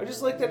 I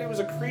just like that it was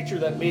a creature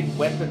that made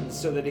weapons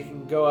so that he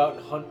can go out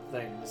and hunt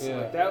things. Yeah.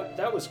 Like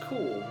that was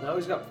cool. Now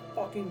he's got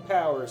fucking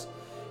powers.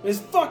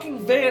 His fucking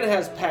van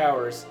has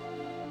powers.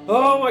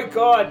 Oh my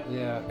god.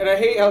 Yeah. And I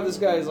hate how this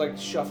guy is like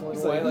shuffling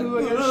away. Like, "Ooh,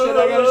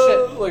 I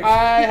got shit.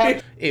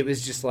 Like, It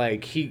was just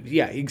like,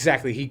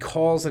 exactly. He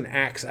calls an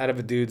axe out of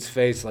a dude's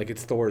face like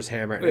it's Thor's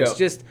hammer. And Yeah. it's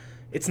just,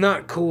 it's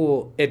not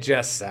cool. It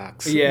just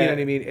sucks. Yeah. You know what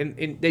I mean?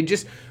 And they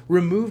just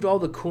removed all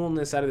the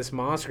coolness out of this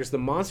monster because the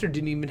monster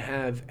didn't even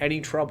have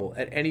any trouble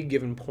at any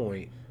given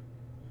point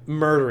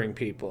murdering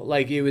people.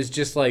 Like, it was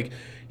just like,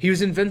 he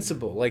was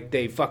invincible. Like,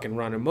 they fucking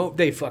run him over.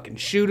 They fucking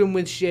shoot him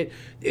with shit.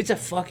 It's a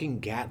fucking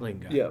Gatling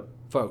gun. Yeah.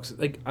 Folks,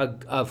 like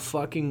a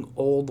fucking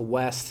Old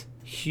West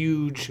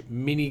huge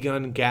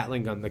minigun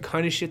Gatling gun. The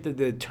kind of shit that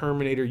the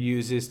Terminator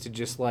uses to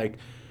just like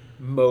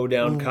mow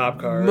down cop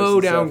cars. mow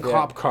and down stuff,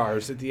 cop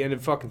cars at the end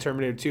of fucking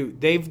Terminator 2.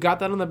 They've got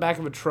that on the back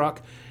of a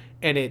truck,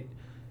 and it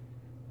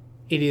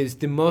is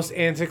the most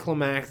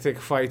anticlimactic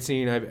fight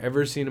scene I've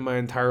ever seen in my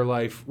entire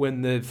life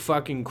when the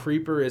fucking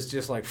creeper is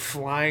just like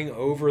flying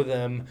over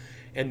them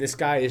and this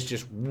guy is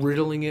just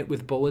riddling it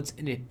with bullets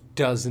and it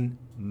doesn't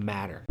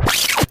matter.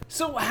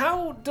 So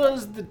how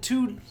does the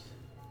two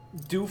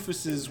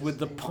doofuses with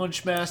the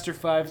Punchmaster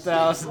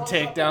 5000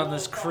 take down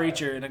this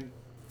creature in a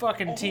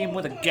fucking team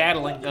with a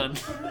Gatling gun?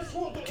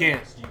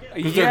 Can't.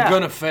 Because Yeah. they're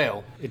gonna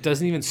fail. It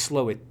doesn't even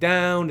slow it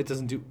down. It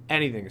doesn't do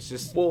anything. It's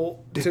just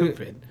Well,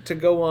 stupid. to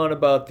go on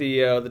about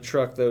the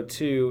truck though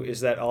too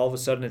is that all of a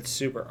sudden it's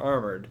super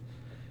armored.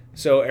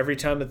 So every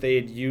time that they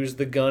had used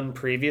the gun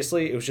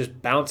previously, it was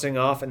just bouncing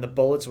off, and the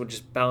bullets would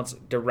just bounce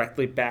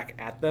directly back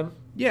at them.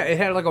 Yeah, it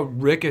had like a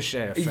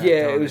ricochet effect.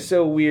 Yeah, on it was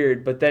so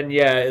weird. But then,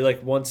 yeah,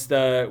 like once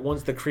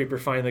the creeper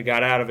finally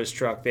got out of his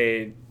truck,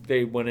 they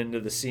went into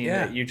the scene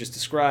Yeah. that you just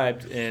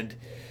described, and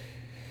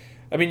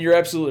I mean, you're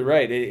absolutely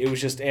right. It was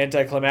just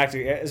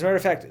anticlimactic. As a matter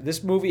of fact,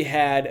 this movie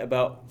had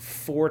about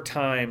 4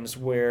 times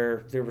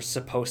where there was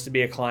supposed to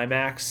be a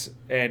climax,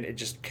 and it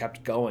just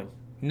kept going.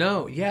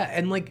 No, yeah,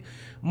 and like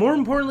more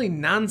importantly,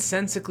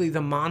 nonsensically,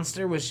 the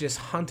monster was just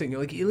hunting.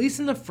 Like at least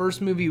in the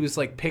first movie, he was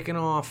like picking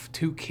off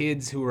 2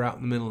 kids who were out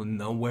in the middle of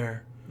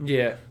nowhere.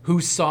 Yeah.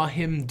 Who saw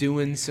him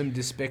doing some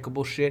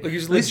despicable shit. Like, he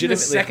was at least in the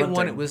legitimately second one,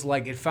 hunting. it was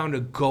like it found a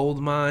gold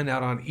mine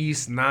out on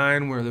East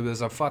 9 where there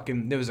was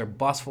a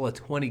bus full of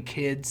 20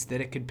 kids that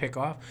it could pick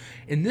off.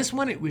 In this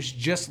one, it was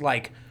just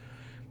like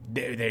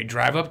they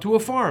drive up to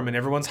a farm and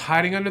everyone's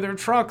hiding under their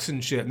trucks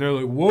and shit. And they're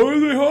like, why are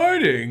they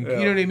hiding? Yeah.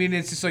 You know what I mean?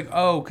 It's just like,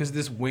 oh, because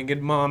this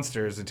winged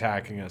monster is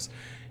attacking us.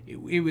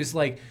 It was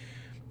like...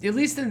 At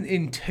least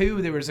in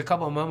 2, there was a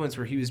couple of moments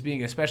where he was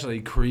being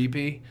especially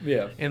creepy.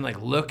 Yeah. And,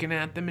 like, looking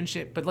at them and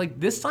shit. But, like,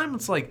 this time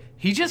it's like,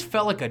 he just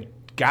felt like a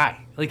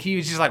guy. Like, he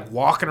was just, like,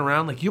 walking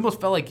around. Like, you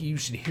almost felt like you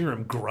should hear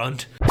him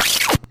grunt.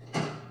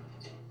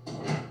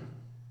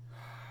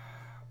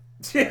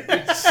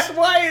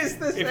 Why is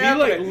this If he,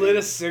 like, lit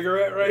a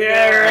cigarette right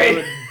Yeah, now, right. I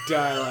would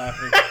die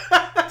laughing.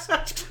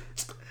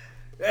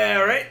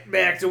 All right,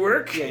 back to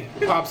work. Yeah,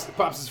 he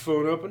pops his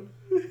phone open.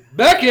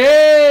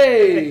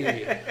 Becky!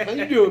 How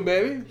you doing,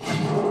 baby?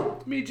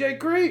 Me, Jay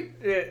Creep.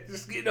 Yeah,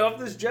 just getting off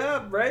this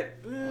job, right?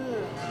 Who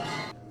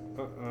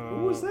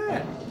was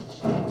that?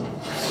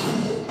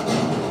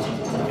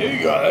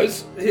 Hey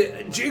guys,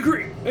 Jay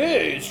Creep.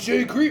 hey, it's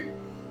Jay Creep.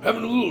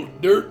 Having a little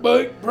dirt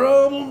bike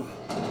problem?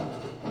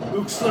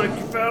 Looks like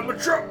you found my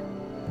truck.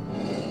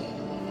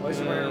 Why is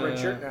he wearing a red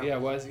shirt now? Yeah,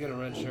 why is he got a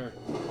red shirt?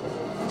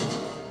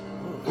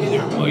 Hey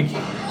there, Mikey.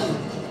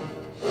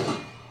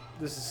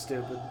 This is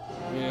stupid.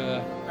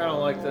 Yeah. I don't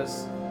like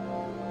this.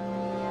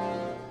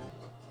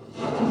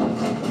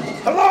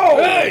 Hello!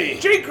 Hey!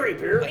 Jay Creep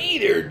here. Hey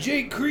there,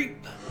 Jay Creep.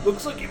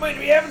 Looks like you might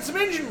be having some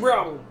engine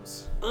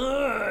problems.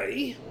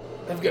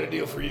 I've got a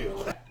deal for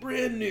you.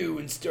 Brand new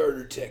in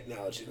starter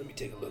technology. Let me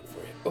take a look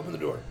for you. Open the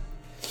door.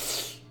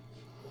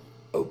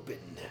 Open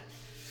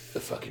the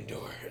fucking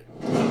door.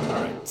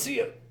 Alright, see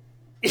ya.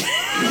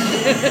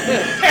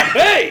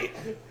 Hey!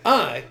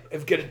 I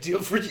have got a deal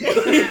for you.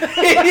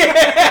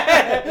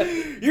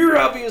 You're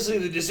obviously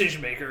the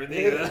decision maker in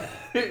the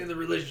in the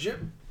relationship.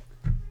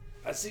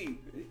 I see.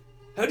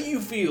 How do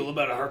you feel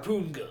about a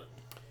harpoon gun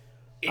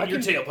in your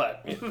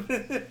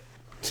tailpipe?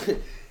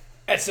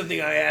 That's something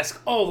I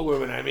ask all the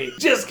women I meet.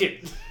 Just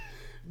kidding.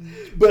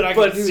 But I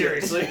can But do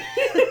seriously.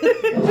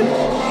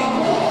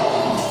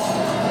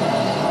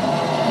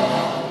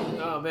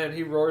 Oh man,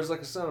 he roars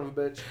like a son of a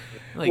bitch.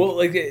 Like, Well,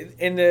 like,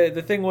 and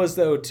the thing was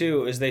though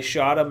too is they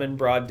shot him in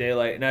broad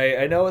daylight, and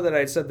I know that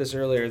I said this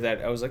earlier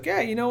that I was like,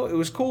 yeah, you know, it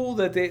was cool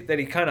that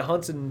he kind of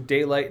hunts in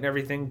daylight and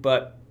everything,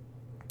 but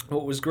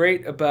what was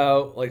great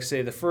about like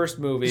say the first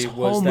movie this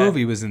was whole that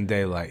movie was in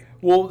daylight.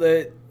 well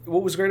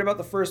what was great about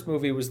the first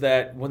movie was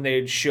that when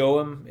they'd show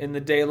him in the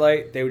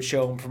daylight, they would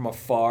show him from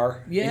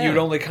afar. Yeah. And you'd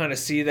only kind of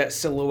see that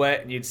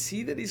silhouette, and you'd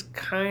see that he's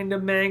kind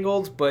of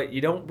mangled, but you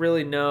don't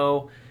really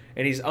know.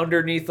 And he's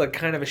underneath like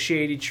kind of a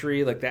shady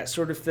tree, like that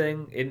sort of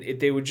thing.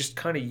 And they would just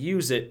kind of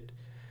use it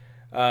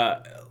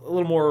a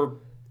little more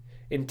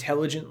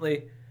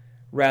intelligently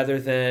rather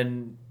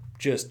than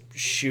just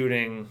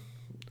shooting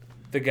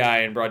the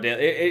guy in broad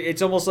daylight.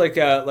 It's almost like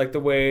the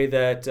way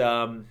that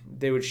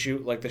they would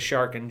shoot like the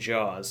shark in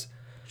Jaws.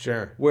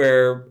 Sure.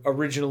 Where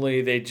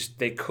originally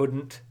they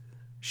couldn't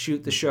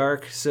shoot the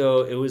shark,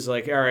 so it was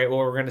like, all right, well,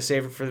 we're gonna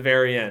save it for the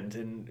very end,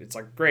 and it's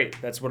like, great,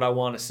 that's what I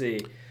want to see,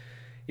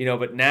 you know.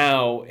 But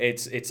now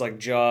it's like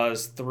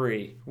Jaws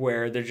 3,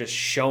 where they're just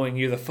showing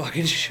you the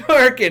fucking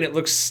shark, and it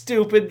looks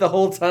stupid the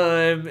whole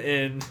time,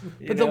 and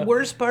But the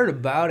worst part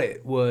about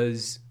it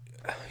was,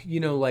 you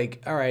know,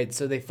 like, all right,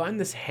 so they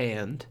find this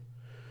hand.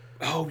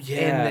 oh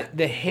yeah, And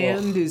the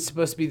hand is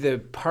supposed to be the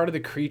part of the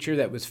creature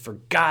that was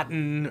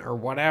forgotten or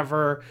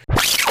whatever.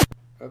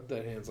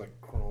 That hand's like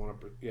crawling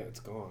up. Yeah, it's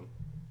gone.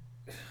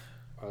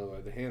 By the way,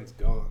 the hand's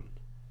gone.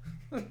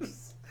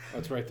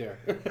 That's right there.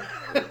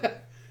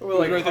 We're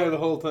like right there the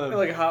whole time.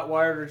 like hot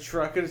wired a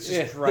truck, and it's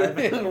just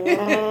driving.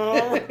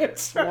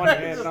 It's one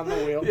hand on the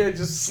wheel. Yeah,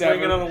 just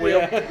swinging on a wheel.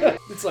 Yeah.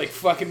 It's like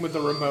fucking with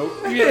the remote.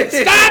 Yeah,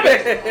 stop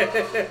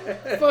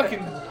it!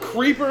 Fucking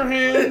creeper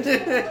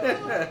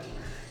hand.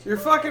 You're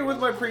fucking with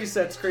my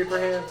presets, creeper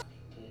hand.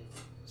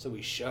 So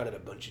we shot it a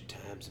bunch of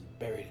times and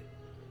buried it.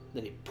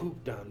 Then he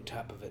pooped on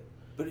top of it.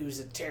 But it was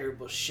a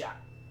terrible shot.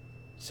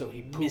 So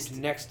he pooped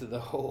next to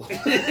the hole. And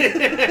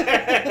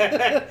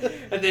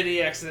then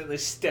he accidentally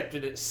stepped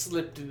in it,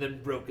 slipped, and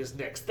then broke his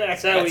neck.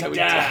 That's how he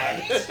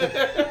died.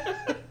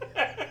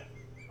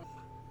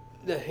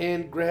 The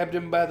hand grabbed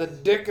him by the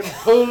dick and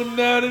pulled him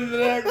down into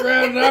that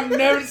ground, and I've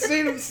never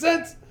seen him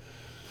since.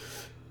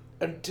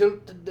 Until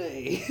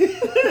today.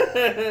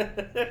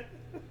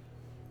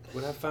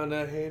 When I found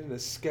that hand and a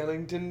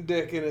skeleton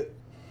dick in it.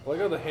 I like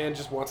how the hand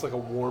just wants like a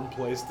warm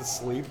place to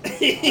sleep.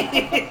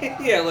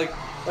 Yeah, like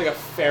a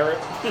ferret.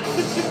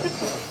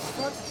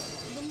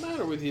 What's the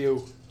matter with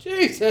you?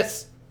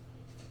 Jesus!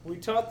 We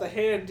taught the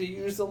hand to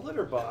use the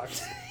litter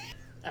box.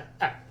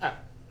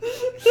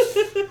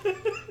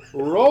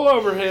 Roll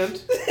over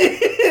hand.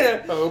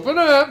 Open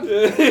up.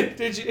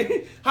 Did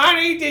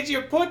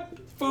you put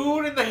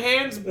food in the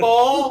hand's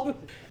bowl?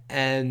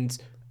 And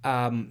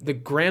the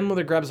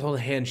grandmother grabs hold of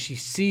the hand. She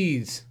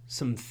sees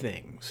some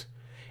things.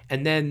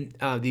 And then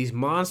these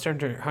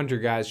monster hunter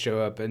guys show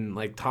up and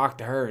like talk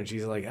to her, and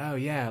she's like, "Oh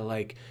yeah,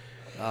 like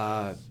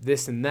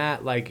this and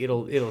that, like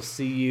it'll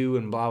see you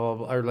and blah blah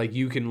blah, or like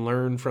you can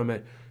learn from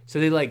it." So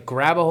they like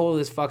grab a hold of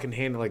this fucking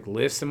hand and like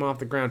lifts him off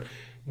the ground.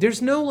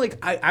 There's no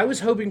like I was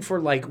hoping for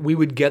like we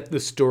would get the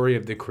story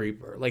of the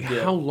creeper, like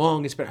how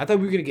long it's been. I thought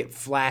we were gonna get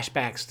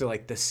flashbacks to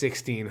like the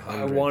 1600s.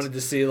 I wanted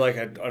to see like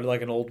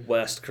an old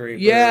West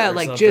creeper. Yeah, or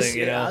like something, just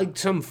you know? like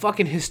some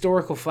fucking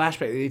historical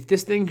flashback. If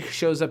this thing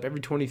shows up every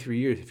 23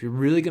 years, if you're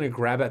really gonna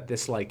grab at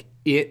this like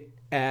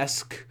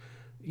It-esque,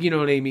 you know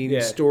what I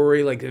mean,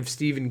 story like of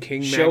Stephen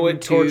King, show it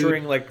magnitude,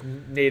 torturing like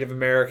Native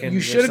Americans. you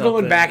should have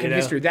gone back in know?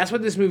 history. That's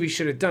what this movie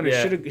should have done.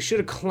 Yeah. It should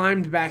have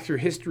climbed back through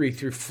history,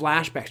 through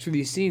flashbacks, through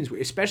these scenes.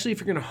 Especially if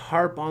you're gonna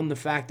harp on the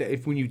fact that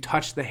if when you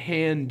touch the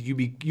hand,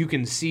 you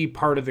can see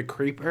part of the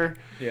creeper.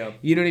 Yeah.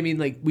 You know what I mean?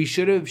 Like we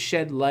should have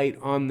shed light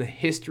on the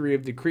history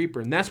of the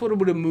creeper, and that's what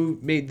would have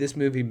made this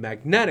movie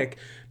magnetic.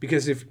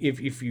 Because if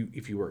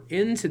you were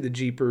into the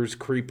Jeepers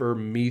Creeper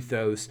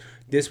mythos,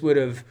 this would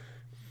have,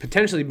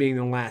 potentially being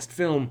the last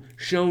film,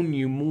 shown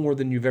you more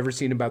than you've ever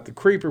seen about the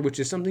creeper, which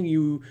is something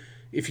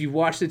if you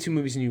watch the two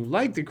movies and you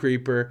like the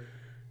creeper,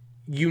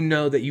 you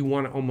know that you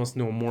want to almost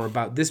know more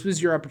about. This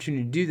was your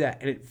opportunity to do that,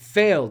 and it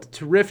failed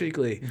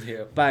terrifically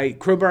by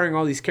crowbarring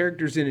all these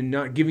characters in and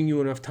not giving you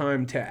enough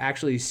time to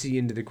actually see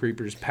into the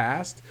creeper's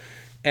past.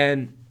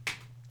 And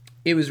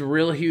it was a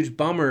real huge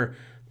bummer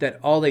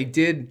that all they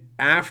did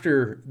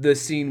after the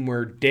scene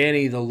where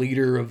Danny, the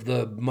leader of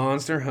the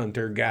monster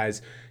hunter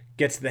guys,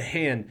 gets the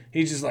hand,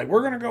 he's just like,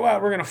 we're gonna go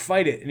out, we're gonna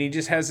fight it, and he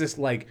just has this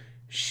like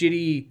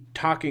shitty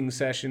talking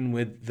session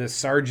with the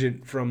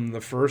sergeant from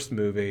the first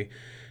movie,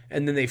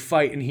 and then they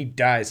fight and he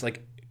dies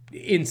like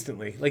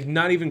instantly, like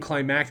not even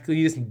climactically.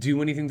 He doesn't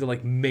do anything to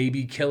like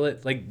maybe kill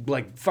it,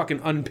 like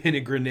fucking unpin a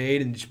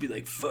grenade and just be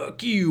like,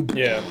 fuck you,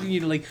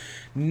 you know, like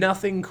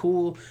nothing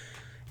cool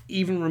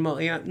even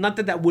remotely. Not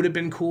that that would have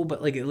been cool,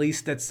 but like at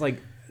least that's like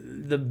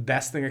the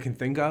best thing I can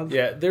think of.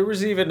 Yeah, there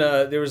was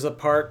a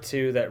part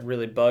too that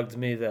really bugged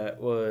me.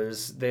 That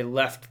was they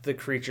left the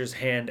creature's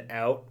hand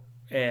out,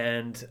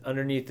 and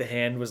underneath the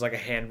hand was like a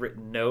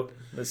handwritten note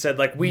that said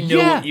like, "We know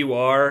what you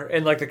are,"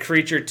 and like the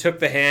creature took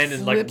the hand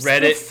and like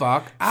read it,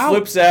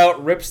 flips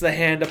out, rips the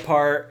hand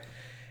apart,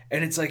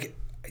 and it's like,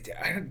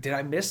 did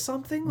I miss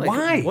something? Like,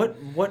 why?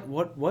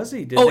 What was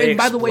he? Did and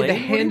by the way, the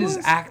hand is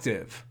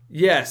active.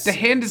 Yes, the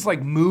hand is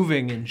like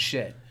moving and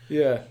shit.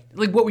 Yeah.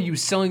 Like, what were you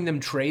selling them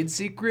trade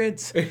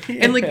secrets?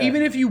 And like,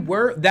 even if you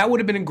were, that would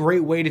have been a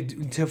great way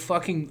to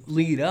fucking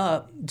lead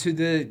up to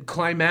the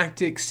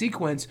climactic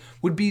sequence.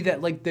 Would be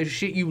that like the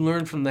shit you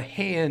learned from the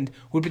hand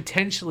would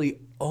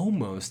potentially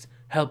almost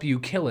help you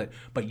kill it,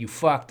 but you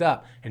fucked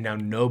up, and now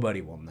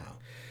nobody will know.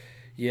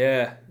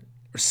 Yeah.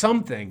 Or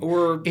something.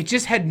 Or it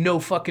just had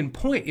no fucking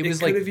point. It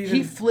was like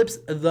he flips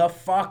the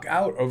fuck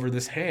out over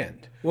this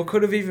hand. What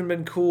could have even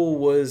been cool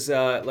was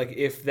like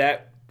if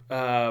that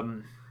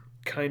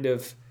kind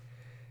of,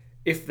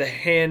 if the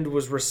hand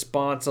was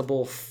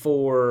responsible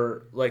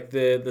for like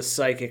the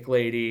psychic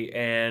lady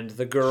and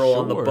the girl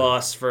on the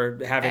bus for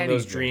having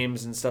those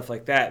dreams and stuff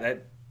like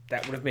that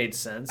would have made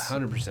sense.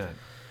 100%.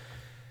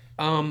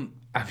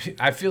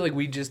 I feel like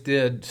we just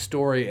did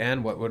story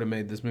and what would have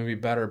made this movie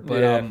better,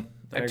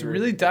 but to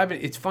really dive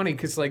in, it's funny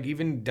because like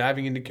even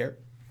diving into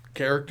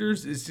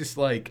characters is just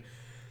like,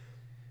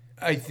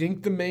 I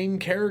think the main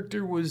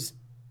character was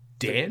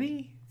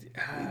Danny,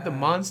 the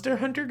monster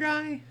hunter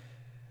guy.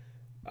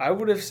 I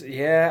would have,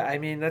 I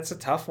mean, that's a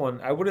tough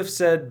one. I would have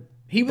said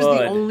he was Bud.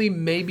 the only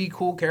maybe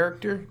cool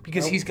character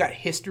because he's got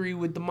history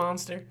with the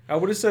monster. I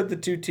would have said the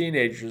two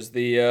teenagers,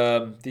 the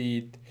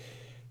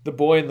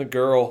boy and the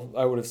girl.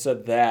 I would have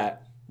said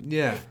that.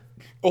 Yeah.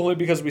 Only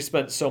because we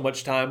spent so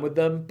much time with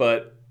them,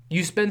 but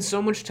you spend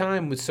so much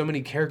time with so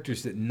many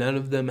characters that none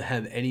of them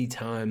have any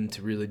time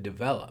to really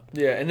develop.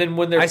 Yeah, and then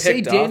when they're picked I say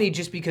Danny off,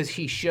 just because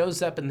he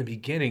shows up in the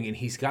beginning and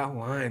he's got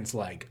lines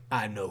like,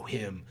 I know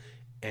him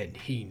and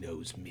he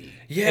knows me.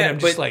 Yeah, and I'm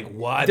just like,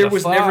 what? There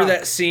was never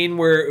that scene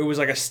where it was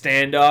like a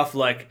standoff,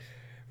 like,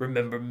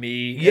 remember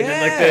me?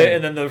 Yeah.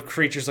 And then the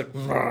creature's like,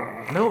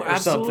 no,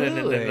 absolutely. Something,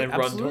 and then they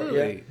run toward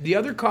it. The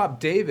other cop,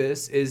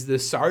 Davis, is the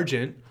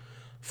sergeant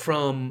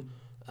from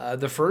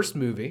the first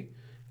movie.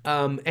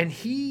 And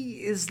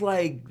he is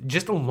like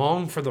just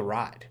along for the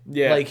ride.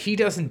 Yeah. Like he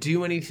doesn't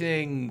do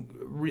anything.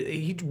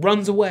 He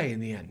runs away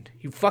in the end.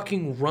 He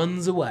fucking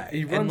runs away.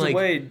 He runs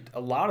away a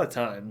lot of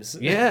times.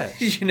 Yeah.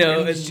 You know,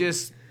 and he's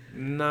just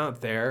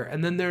not there.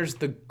 And then there's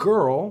the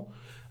girl,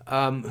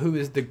 who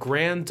is the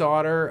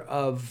granddaughter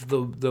of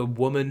the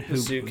woman who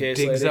digs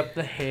lady. up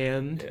the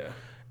hand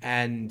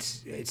and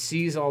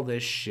sees all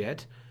this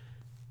shit.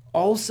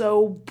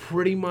 Also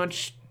pretty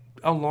much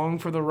along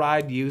for the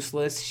ride,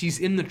 useless. She's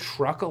in the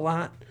truck a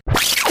lot.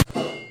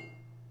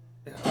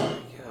 Oh,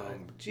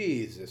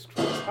 Jesus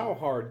Christ. How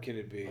hard can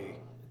it be?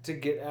 to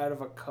get out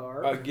of a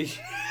car.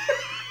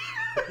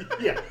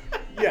 Yeah.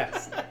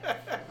 Yes.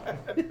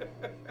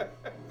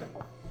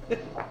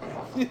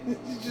 You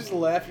just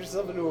laugh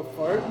yourself into a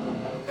fart?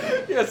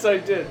 Yes, I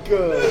did.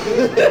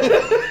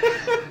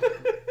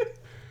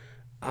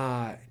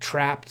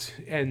 Trapped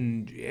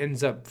and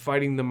ends up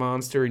fighting the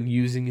monster and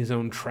using his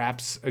own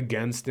traps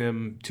against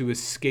him to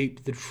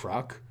escape the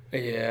truck,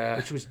 Yeah.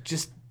 which was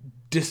just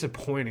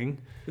disappointing.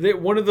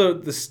 One of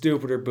the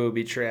stupider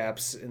booby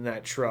traps in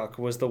that truck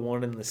was the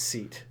one in the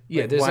seat.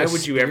 Yeah, Like, there's why a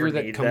would you spear ever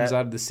that need comes that?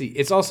 out of the seat.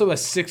 It's also a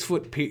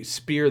 6-foot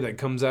spear that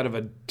comes out of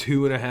a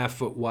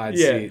 2.5-foot wide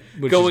Yeah, seat,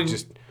 which going is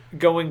just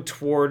going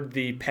toward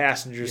the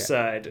passenger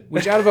side.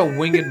 which out of a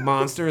winged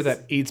monster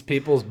that eats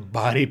people's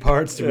body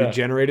parts to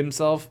regenerate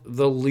himself,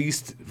 the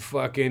least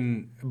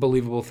fucking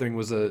believable thing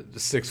was a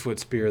 6-foot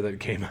spear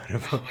that came out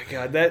of him. Oh my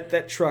god,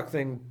 that truck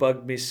thing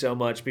bugged me so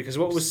much because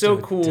what was so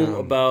cool dumb.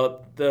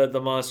 about the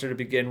monster to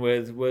begin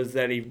with was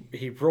that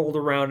he rolled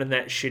around in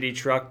that shitty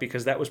truck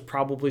because that was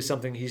probably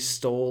something he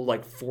stole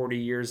like 40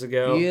 years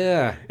ago.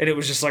 Yeah. And it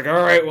was just like, all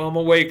right, well, I'm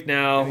awake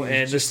now,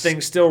 and this just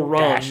thing still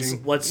runs.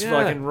 dashing. Let's Yeah.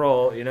 fucking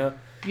roll, you know?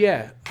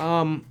 Yeah.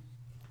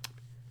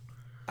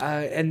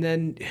 And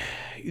then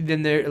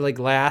there like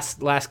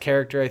last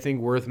character I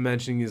think worth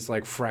mentioning is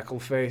like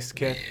Freckleface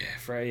kid.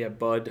 Yeah,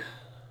 Bud.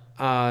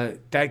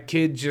 That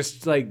kid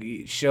just like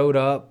showed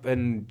up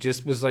and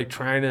just was like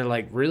trying to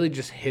like really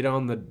just hit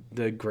on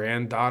the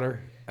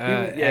granddaughter. He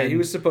And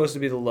was supposed to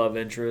be the love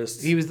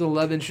interest. he was the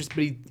love interest,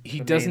 but he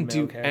doesn't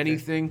male do character.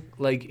 anything.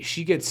 Like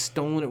she gets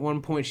stolen at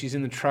one point. She's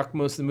in the truck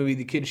most of the movie.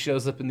 The kid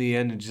shows up in the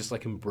end and just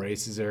like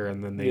embraces her,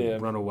 and then they Yeah.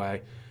 run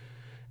away.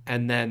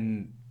 And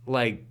then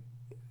like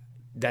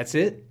that's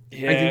it. I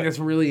Yeah. think that's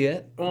really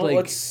it. Well,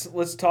 like,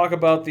 let's talk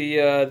about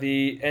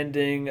the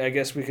ending. I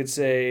guess we could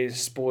say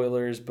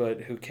spoilers,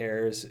 but who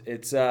cares?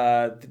 It's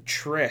the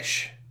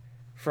Trish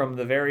from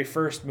the very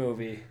first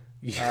movie.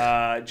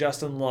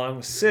 Justin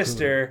Long's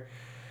sister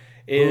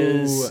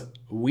is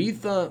who we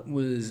thought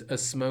was a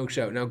smoke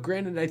show. Now,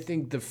 granted, I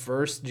think the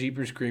first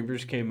Jeepers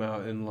Creepers came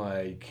out in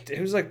like it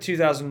was like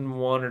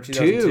 2001 or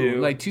 2002, like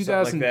something like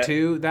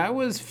 2002. That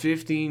was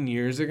 15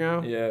 years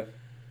ago. that. Yeah,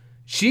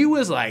 She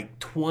was like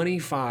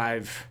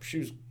 25. she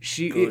was.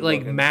 She good like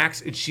looking.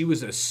 max. She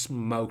was a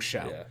smoke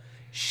show. Yeah.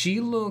 She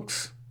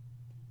looks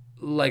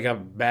like a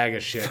bag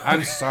of shit.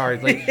 I'm sorry.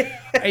 Like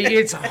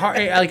it's hard.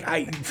 Like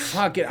I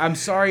fuck it. I'm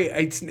sorry.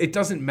 It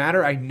doesn't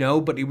matter. I know,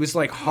 but it was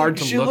like hard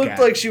to She look looked at.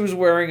 like she was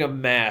wearing a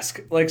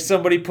mask. Like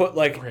somebody put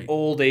like Right.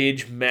 old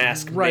age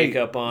mask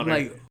makeup on her.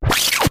 Like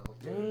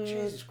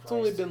It's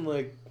only been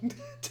like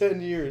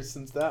 10 years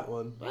since that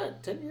one.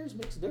 What? 10 years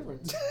makes a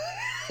difference.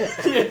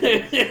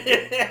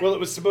 Well, it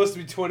was supposed to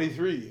be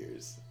 23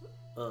 years.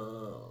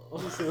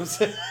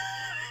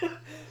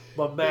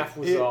 My math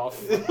was It-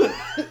 off.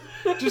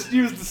 Just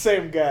use the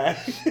same guy.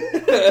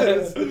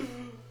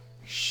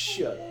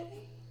 Shut up.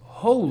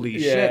 holy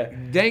Yeah. shit!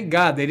 Thank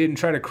God they didn't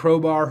try to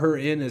crowbar her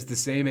in as the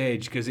same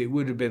age because it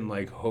would have been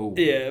like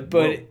Yeah,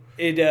 but whoa.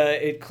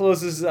 it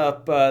closes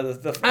up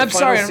the I'm final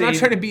sorry. I'm not scene.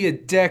 trying to be a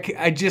dick.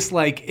 I just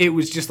like it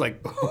was just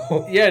like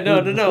Yeah, no.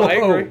 I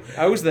whoa. agree.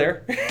 I was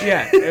there.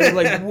 Yeah, it was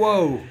like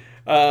whoa.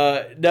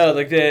 No,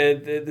 like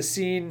the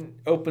scene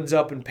opens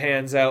up and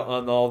pans out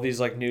on all these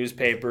like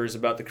newspapers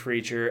about the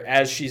creature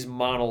as she's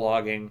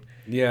monologuing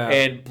Yeah.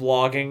 and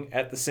blogging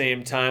at the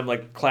same time,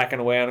 like clacking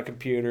away on a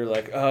computer,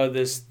 like, oh,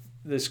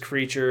 this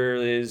creature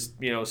is,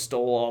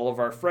 stole all of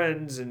our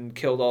friends and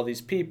killed all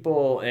these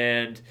people,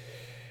 and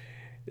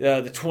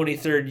the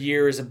 23rd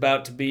year is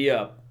about to be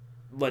up.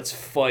 Let's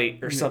fight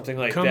or something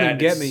like Come that. and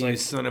get It's me, like, you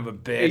son of a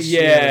bitch.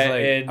 Yeah, It was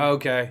like, and-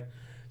 okay.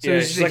 So yeah,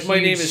 it's she's just a like, my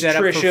name huge is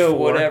setup for Trisha, 4.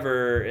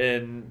 whatever,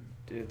 and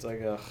it's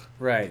like, ugh.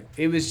 Right.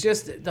 It was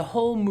just the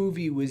whole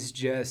movie was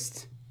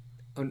just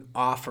an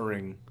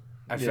offering.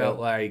 I felt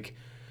like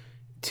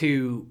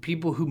to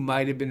people who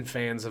might have been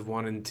fans of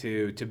 1 and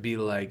 2 to be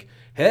like,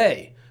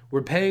 hey,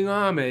 we're paying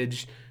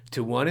homage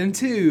to 1 and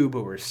 2,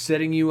 but we're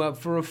setting you up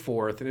for a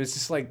 4th, and it's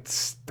just like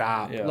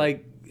stop. Yeah.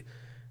 Like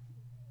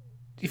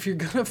if you're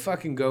gonna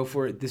fucking go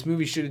for it, this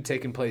movie should have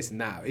taken place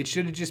now. It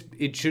should have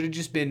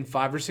just been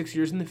 5 or 6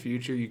 years in the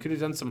future. You could have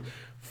done some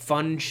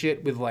fun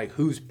shit with like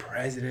who's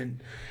president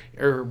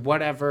or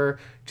whatever.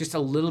 Just a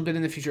little bit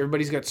in the future.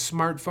 Everybody's got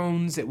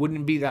smartphones. It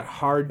wouldn't be that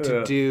hard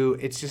to do.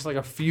 It's just like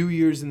a few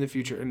years in the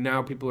future, and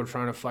now people are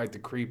trying to fight the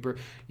creeper.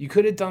 You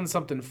could have done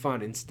something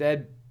fun.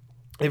 Instead,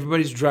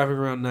 everybody's driving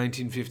around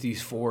 1950s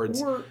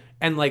Fords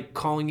and like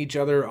calling each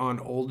other on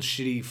old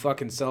shitty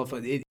fucking cell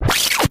phones. It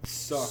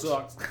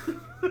Sucks.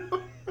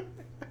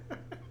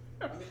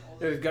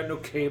 They've got no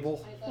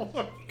cable.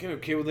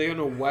 okay, well, they got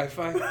no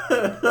Wi-Fi.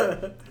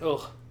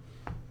 Ugh.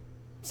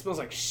 It smells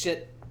like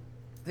shit.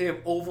 They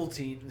have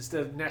Ovaltine instead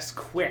of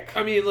Nesquik.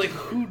 I mean, like,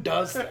 who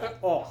does that?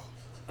 Oh,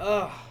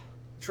 Ugh.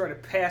 try to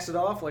pass it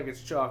off like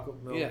it's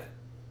chocolate milk. Yeah.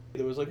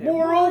 There was like,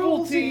 More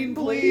Ovaltine,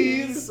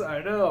 please.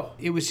 I know.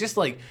 It was just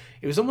like,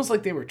 it was almost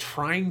like they were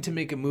trying to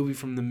make a movie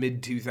from the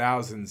mid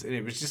 2000s, and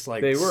it was just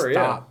like, They were,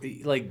 stop.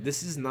 Like,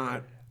 this is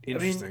not.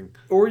 interesting.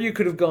 Or you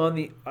could have gone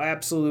the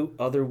absolute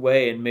other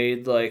way and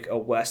made like a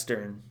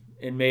Western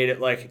and made it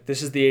like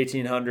this is the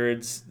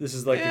 1800s. This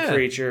is like Yeah. the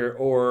creature,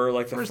 or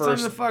like the First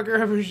first. time the fucker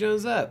ever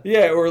shows up.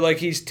 Yeah, or like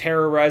he's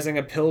terrorizing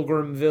a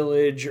pilgrim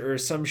village or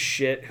some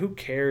shit. Who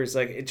cares?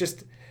 Like it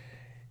just.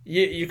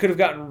 You could have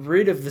gotten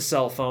rid of the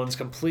cell phones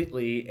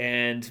completely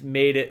and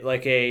made it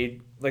like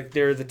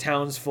they're the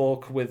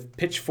townsfolk with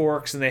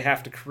pitchforks and they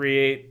have to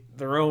create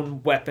their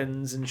own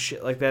weapons and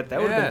shit like that.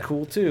 That would have Yeah. been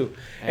cool too.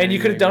 And you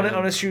could have Anything, done it man.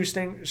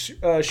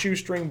 on a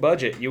shoestring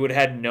budget. You would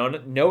have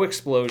had no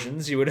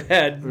explosions. You would have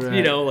had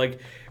Right. like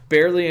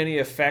barely any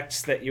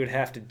effects that you would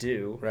have to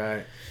do.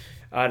 Right.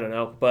 I don't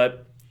know,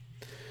 but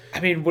I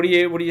mean, what do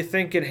you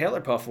think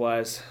Inhaler Puff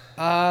wise?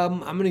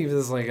 I'm gonna give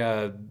this like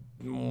a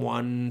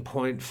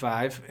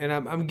 1.5, and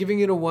I'm giving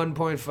it a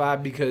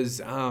 1.5 because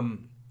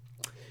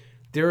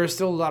there are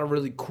still a lot of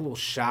really cool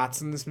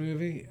shots in this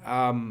movie.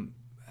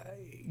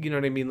 You know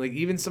what I mean? Like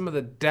even some of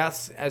the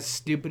deaths, as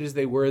stupid as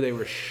they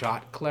were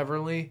shot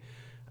cleverly.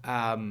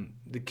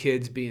 The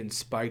kids being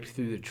spiked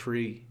through the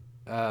tree,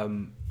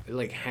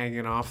 like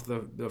hanging off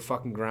the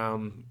fucking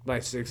ground by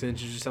 6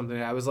 inches or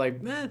something. I was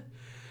like,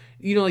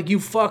 like you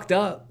fucked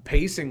up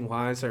pacing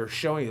wise or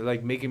showing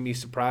like making me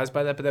surprised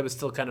by that, but that was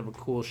still kind of a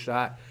cool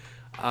shot.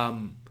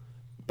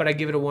 But I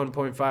give it a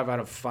 1.5 out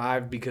of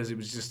 5 because it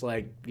was just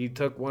like you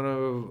took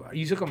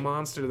a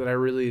monster that I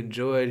really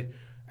enjoyed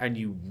and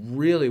you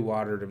really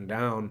watered him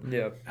down.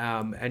 Yeah.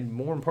 And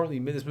more importantly,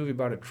 you made this movie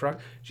about a truck.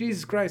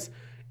 Jesus Christ.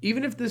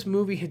 Even if this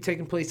movie had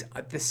taken place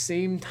at the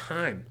same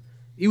time,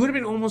 it would have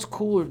been almost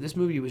cooler if this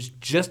movie was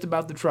just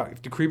about the truck.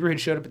 If the creeper had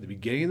showed up at the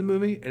beginning of the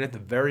movie and at the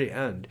very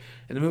end,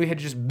 and the movie had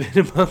just been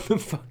about the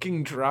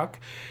fucking truck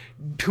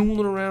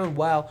tooling around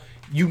while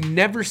you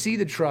never see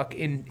the truck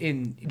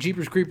in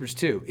Jeepers Creepers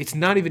 2. It's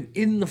not even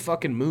in the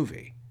fucking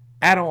movie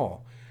at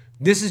all.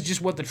 This is just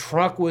what the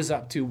truck was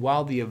up to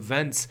while the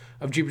events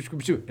of Jeepers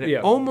Creepers 2. And I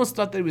almost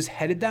thought that it was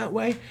headed that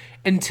way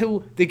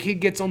until the kid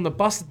gets on the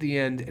bus at the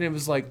end, and it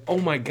was like, oh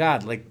my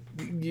God, like,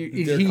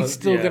 he's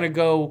still going to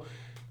go,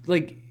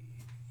 like,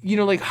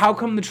 like, how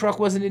come the truck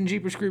wasn't in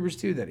Jeepers Creepers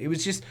 2 then? It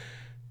was just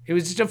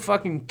a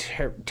fucking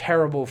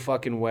terrible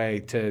fucking way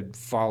to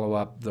follow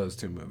up those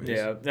two movies.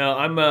 Yeah. No,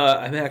 I'm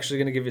actually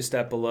gonna give you a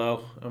step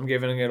below. I'm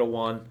giving it a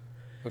 1.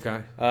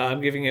 Okay.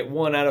 I'm giving it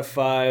 1 out of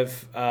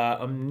 5.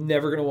 I'm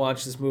never gonna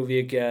watch this movie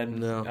again.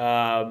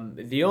 No.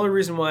 The only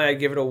reason why I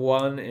give it a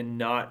 1 and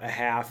not a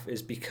half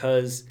is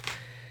because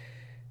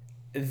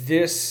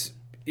this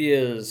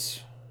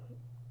is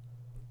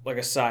like a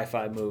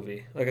sci-fi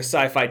movie, like a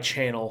sci-fi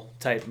channel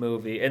type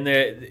movie, and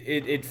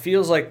it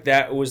feels like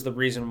that was the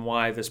reason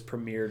why this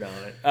premiered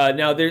on it.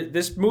 Now,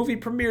 this movie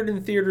premiered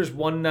in theaters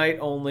one night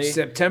only,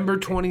 September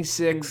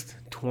 26th,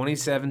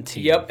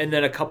 2017. Yep, and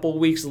then a couple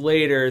weeks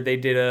later, they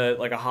did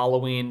a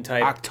Halloween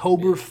type.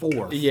 October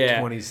 4th, Yeah.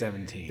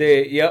 2017.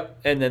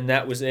 And then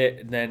that was it.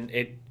 And then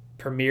it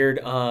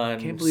premiered on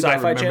Can't believe I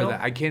Sci-Fi remember Channel.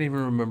 that. I can't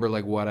even remember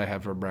like what I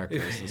had for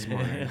breakfast this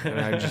morning, and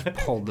I just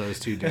pulled those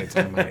two dates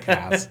out of my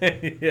ass.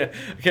 Yeah,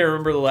 I can't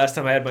remember the last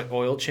time I had my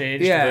oil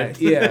changed. Yeah, but-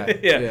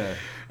 yeah.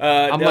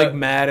 I'm no. like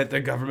mad at the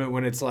government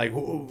when it's like,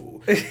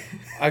 "Ooh,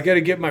 I got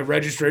to get my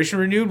registration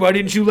renewed. Why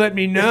didn't you let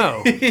me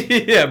know?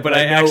 Yeah, but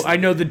I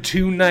know the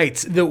 2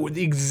 nights, the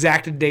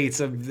exact dates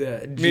of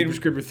the Jeepers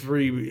Creepers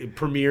 3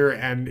 premiere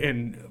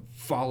and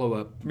follow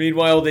up.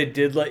 Meanwhile, they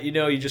did let you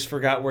know. You just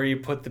forgot where you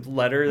put the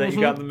letter that you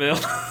got in the mail.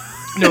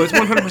 No, it's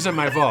 100%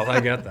 my fault. I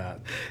get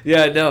that.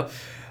 Yeah, no,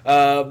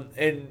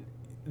 and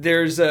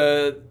there's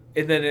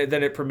and then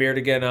it premiered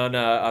again on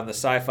the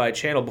Sci-Fi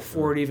Channel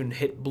before it even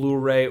hit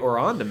Blu-ray or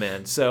on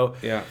demand. So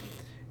Yeah.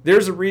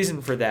 there's a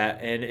reason for that,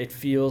 and it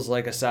feels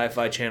like a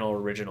Sci-Fi Channel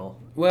original.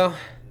 Well,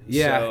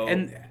 yeah, So-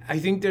 and I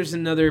think there's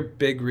another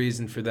big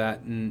reason for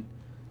that, and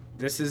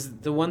this is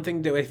the one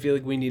thing that I feel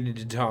like we needed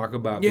to talk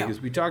about Yeah.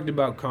 because we talked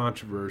about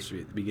controversy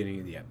at the beginning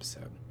of the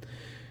episode.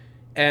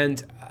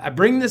 And I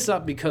bring this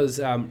up because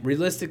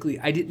realistically,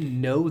 I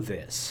didn't know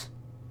this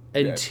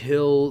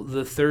until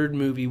the third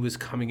movie was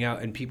coming out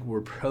and people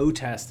were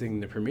protesting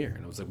the premiere.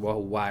 And I was like,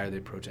 well, why are they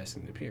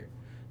protesting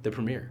the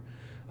premiere?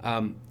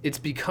 It's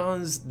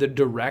because the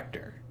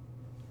director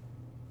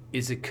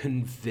is a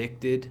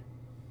convicted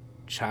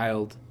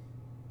child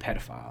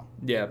pedophile.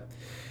 Yeah.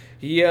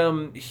 He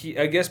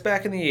I guess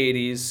back in the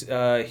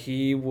 80s,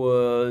 he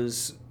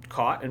was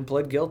caught and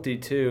pled guilty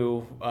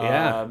to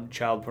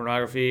child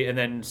pornography and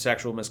then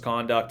sexual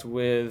misconduct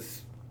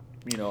with,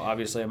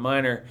 obviously a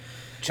minor.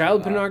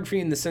 Child pornography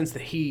in the sense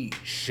that he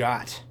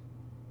shot.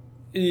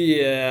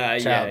 Yeah,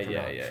 Child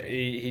yeah.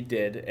 pornography. He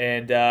did.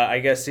 And I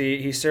guess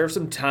he served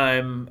some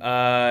time.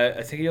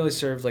 I think he only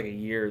served like a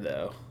year,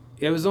 though.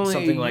 It was only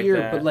Something a like year,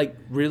 that. but like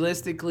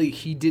realistically,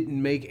 he didn't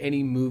make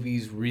any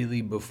movies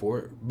really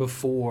before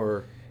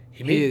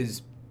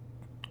his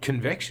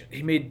conviction.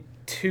 He made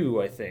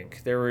 2, I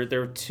think. There were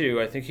 2.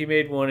 I think he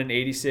made one in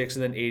 86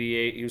 and then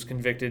 88. He was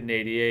convicted in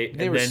 88.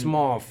 They and were then,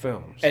 small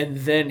films. And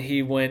then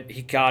he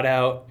got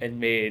out and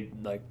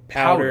made like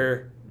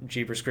Powder,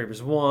 Jeepers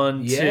Creepers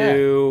 1, Yeah.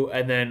 2,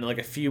 and then like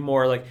a few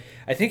more. Like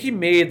I think he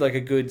made like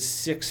a good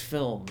 6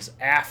 films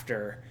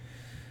after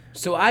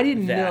So I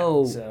didn't that.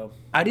 know. So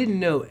I didn't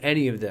know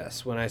any of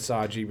this when I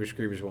saw Jeepers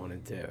Creepers 1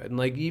 and 2. And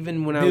like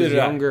even when I Neither was did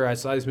I. younger, I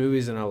saw these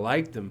movies and I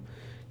liked them.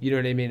 You know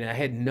what I mean? I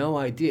had no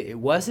idea. It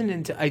wasn't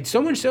until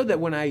so much so that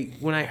when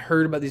I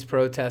heard about these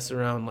protests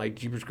around like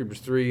Jeepers Creepers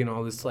 3 and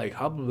all this like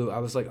hullabaloo, I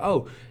was like,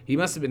 "Oh, he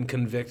must have been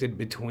convicted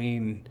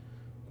between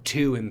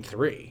 2 and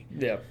 3."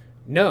 yeah.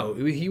 No,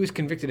 he was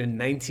convicted in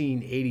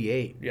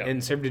 1988 Yeah.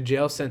 and served a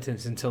jail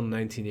sentence until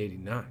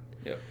 1989.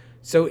 Yeah.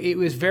 So it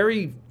was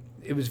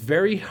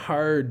very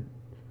hard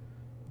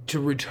to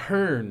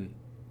return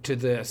to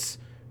this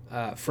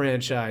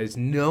franchise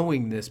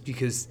knowing this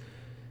because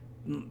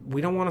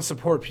we don't want to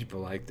support people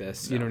like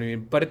this. You know what I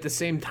mean? But at the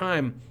same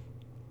time,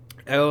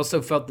 I also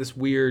felt this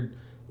weird,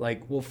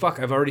 like, well, fuck,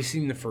 I've already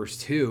seen the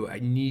first 2. I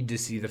need to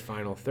see the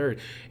final third.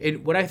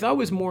 And what I thought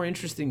was more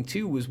interesting,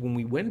 too, was when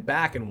we went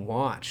back and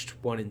watched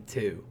 1 and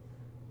 2.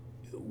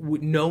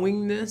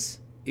 Knowing this,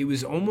 it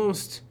was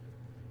almost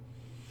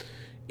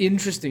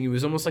interesting. It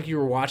was almost like you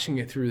were watching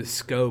it through the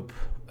scope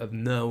of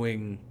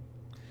knowing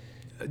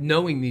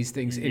these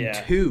things in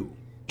Yeah. 2.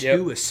 Yep.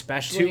 2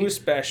 especially. 2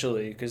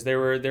 especially, because there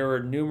were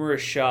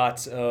numerous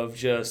shots of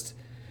just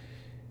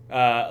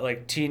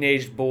like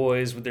teenage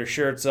boys with their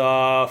shirts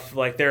off,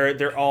 like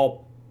they're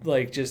all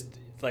like just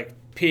like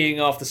peeing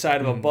off the side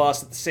of a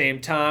bus at the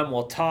same time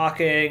while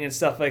talking and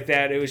stuff like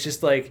that. It was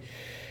just like,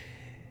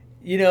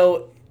 you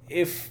know,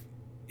 if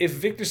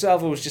Victor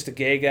Salva was just a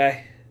gay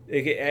guy,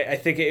 I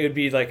think it would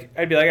be like,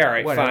 I'd be like, all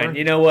right, Whatever. fine.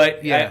 You know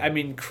what? Yeah. I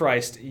mean,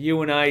 Christ,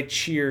 you and I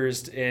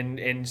cheersed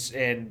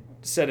and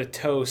set a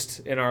toast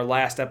in our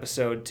last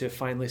episode to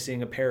finally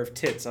seeing a pair of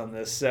tits on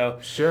this. So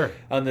Sure.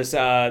 on this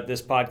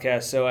this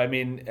podcast. So I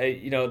mean,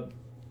 you know,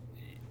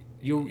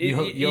 You'll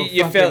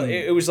you felt fucking-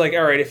 it was like,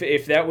 all right,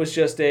 if that was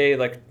just a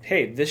like,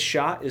 hey, this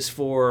shot is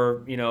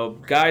for, you know,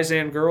 guys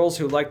and girls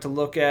who like to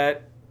look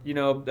at, you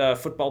know,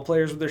 football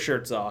players with their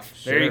shirts off.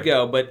 There you Sure.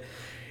 go. But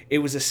it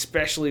was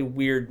especially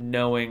weird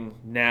knowing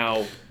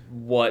now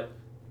what,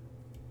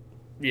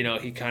 you know,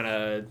 he kind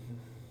of,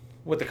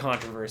 what the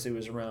controversy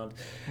was around.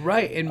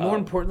 Right, and more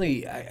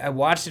importantly, I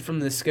watched it from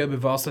the scope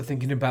of also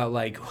thinking about,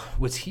 like,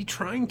 was he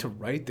trying to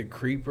write the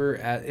Creeper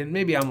as, and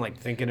maybe I'm, like,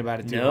 thinking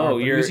about it too No, hard, but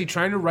you're- was he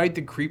trying to write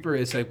the Creeper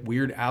as, like,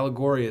 weird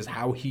allegory as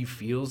how he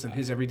feels in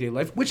his everyday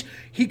life, which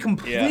he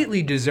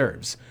completely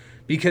deserves,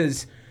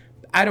 because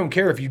I don't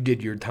care if you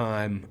did your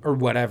time or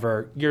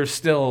whatever, you're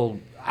still...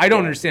 I don't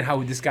understand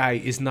how this guy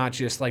is not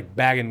just, like,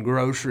 bagging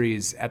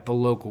groceries at the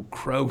local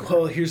Kroger.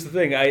 Well, here's the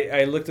thing.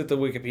 I looked at the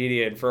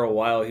Wikipedia, and for a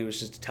while he was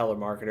just a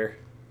telemarketer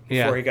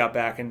before Yeah. he got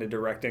back into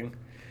directing.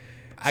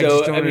 I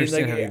just don't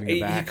understand how he can get he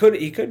back.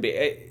 could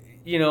be.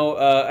 You know,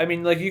 I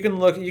mean, like you can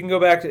go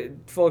back to,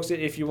 folks,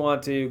 if you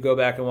want to go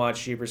back and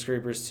watch Jeepers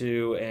Creepers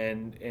 2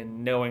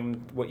 and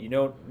knowing what you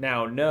know,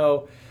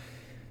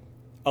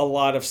 a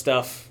lot of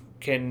stuff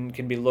can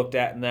be looked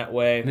at in that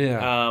way.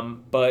 Yeah.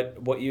 But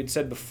what you'd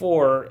said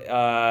before,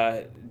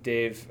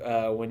 Dave,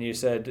 when you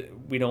said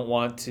we don't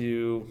want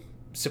to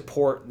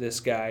support this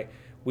guy,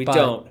 we But-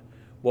 don't.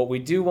 What we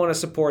do want to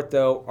support,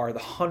 though, are the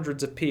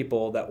hundreds of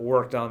people that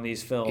worked on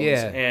these films.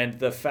 Yeah. And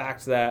the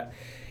fact that,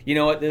 you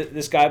know what,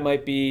 this guy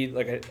might be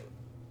like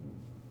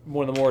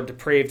one of the more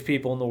depraved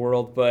people in the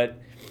world, but,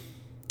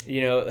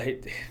 you know, I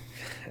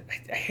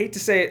hate to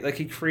say it, like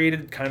he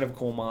created kind of a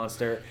cool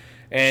monster.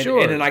 And,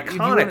 Sure. and an If you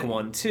iconic wanna-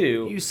 one,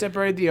 too. You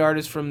separate the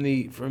artist from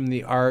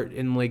the art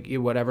and like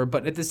whatever,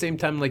 but at the same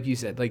time, like you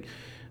said, like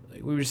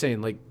we were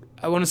saying, like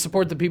I want to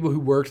support the people who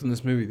worked on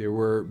this movie. There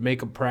were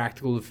makeup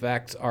practical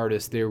effects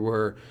artists. There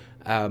were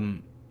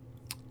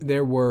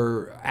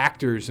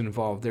actors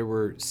involved. There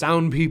were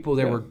sound people.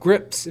 There were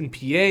grips and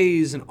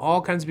PAs and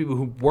all kinds of people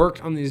who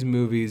worked on these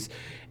movies.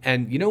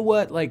 And you know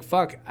what? Like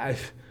fuck,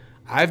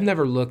 I've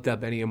never looked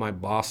up any of my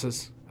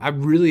bosses. I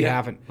really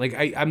haven't. Like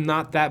I'm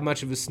not that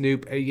much of a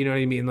snoop. You know what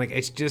I mean? Like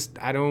it's just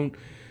I don't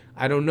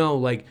know.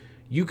 Like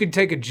you could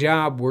take a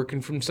job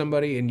working from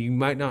somebody and you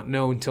might not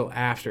know until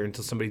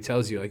somebody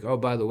tells you like, oh,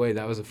 by the way,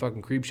 that was a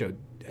fucking creep show.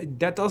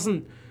 That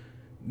doesn't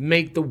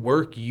make the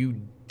work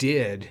you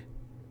did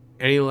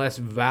any less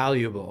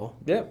valuable.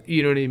 Yeah.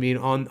 You know what I mean?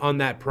 On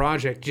that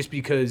project just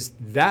because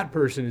that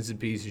person is a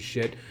piece of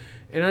shit.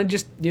 And I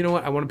just, you know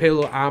what? I want to pay a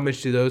little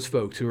homage to those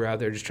folks who are out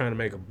there just trying to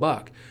make a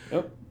buck.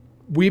 Yep.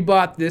 We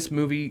bought this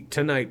movie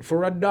tonight for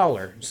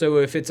 $1. So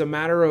if it's a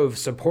matter of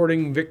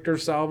supporting Victor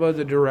Salva,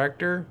 the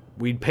director,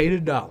 we'd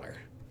paid $1.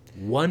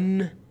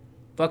 $1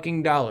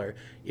 fucking dollar.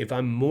 If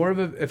I'm more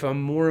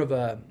of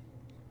a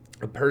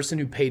person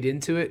who paid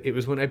into it, it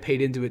was when I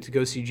paid into it to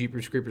go see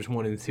Jeepers Creepers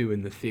 1 and 2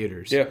 in the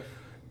theaters. Yeah.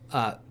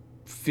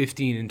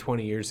 15 and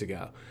 20 years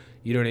ago.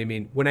 You know what I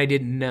mean? When I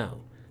didn't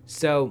know.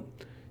 So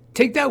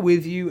take that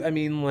with you. I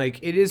mean, like,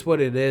 it is what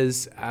it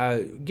is.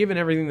 Given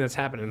everything that's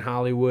happened in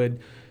Hollywood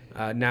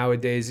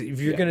nowadays, if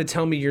you're going to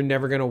tell me you're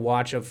never going to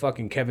watch a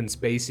fucking Kevin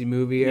Spacey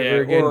movie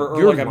ever again, or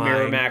you're like a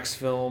lying. Miramax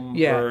film.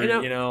 Yeah, or, and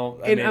I'm, you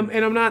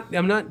know,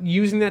 I'm not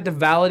using that to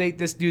validate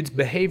this dude's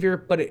behavior,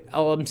 but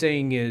all I'm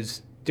saying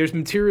is there's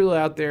material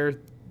out there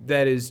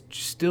that is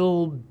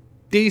still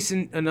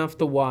decent enough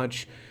to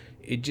watch.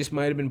 It just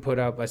might have been put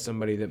out by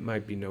somebody that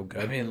might be no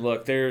good. I mean,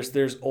 look,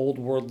 there's old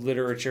world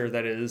literature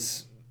that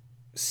is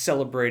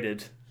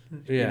celebrated,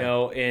 Yeah. you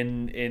know,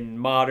 in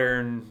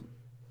modern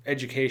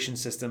education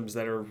systems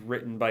that are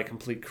written by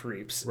complete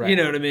creeps. Right. You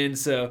know what I mean?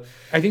 So,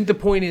 I think the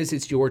point is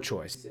it's your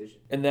choice.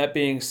 and that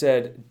being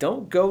said,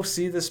 don't go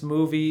see this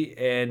movie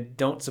and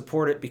don't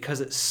support it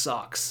because it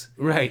sucks.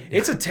 Right.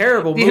 It's a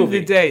terrible At the end of movie.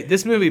 the day,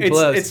 this movie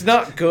blows. It's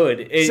not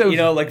good. So- You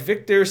know, like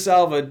Victor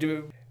Salva,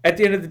 at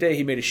the end of the day,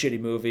 he made a shitty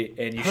movie,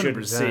 and you shouldn't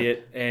 100%. see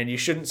it, and you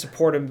shouldn't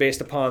support him based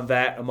upon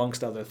that,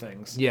 amongst other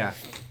things. Yeah,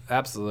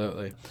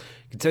 absolutely.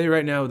 I can tell you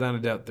right now, without a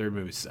doubt, their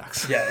movie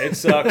sucks. Yeah, it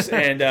sucks.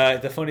 And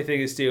the funny thing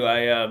is, too,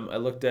 I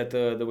looked at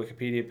the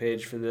Wikipedia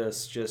page for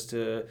this just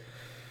to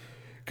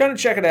kind of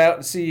check it out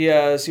and see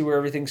where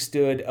everything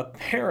stood.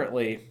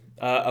 Apparently,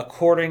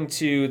 according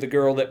to the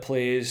girl that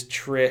plays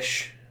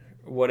Trish,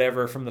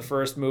 whatever, from the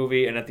first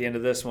movie and at the end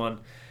of this one,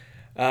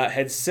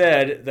 had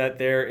said that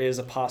there is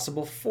a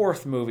possible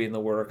fourth movie in the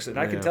works. And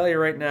I can tell you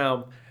right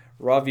now,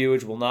 Raw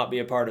Viewage will not be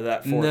a part of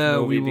that fourth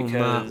No, movie we will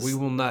not. because We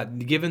will not.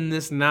 Given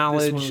this this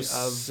knowledge one was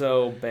of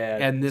so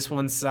bad. and this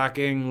one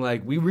sucking,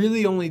 like we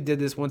really only did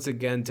this once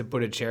again to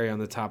put a cherry on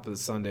the top of the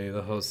sundae of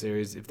the whole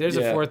series. If there's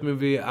a Yeah. fourth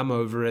movie, I'm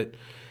over it.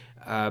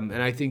 And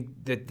I think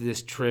that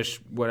this Trish,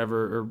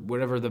 whatever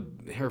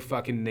her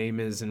fucking name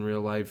is in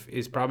real life,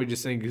 is probably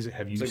just saying,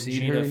 have you It's like seen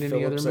Gina her in any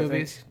Phillips, other I think.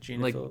 movies?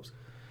 Gina like, Phillips.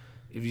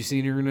 have you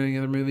seen her in any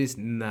other movies?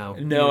 No.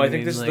 You know No, what I think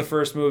mean? this is Like, the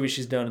first movie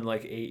she's done in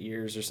like 8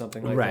 years or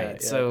something like right.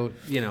 that. Yeah. So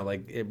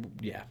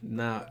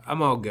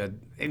I'm all good.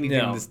 Anything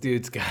No. this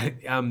dude's got,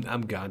 I'm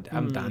gone.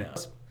 I'm done. No.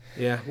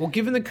 Yeah. Well,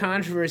 given the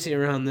controversy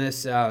around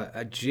this,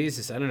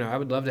 Jesus, I don't know. I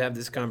would love to have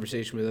this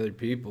conversation with other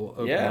people,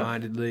 Yeah.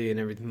 open-mindedly and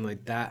everything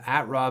like that.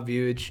 At Raw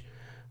Viewage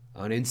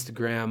on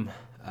Instagram,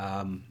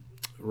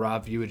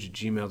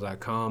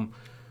 rawviewage@gmail.com.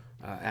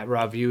 At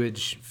Raw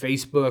Viewage,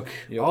 Facebook,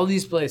 all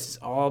these places,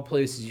 all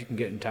places you can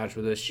get in touch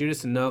with us. Shoot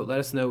us a note. Let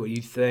us know what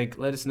you think.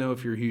 Let us know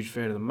if you're a huge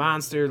fan of the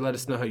monster. Let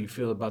us know how you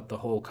feel about the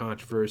whole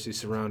controversy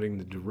surrounding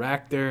the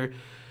director.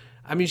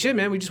 I mean, shit,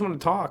 man, we just want to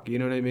talk. You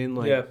know what I mean?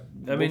 Like, Yeah.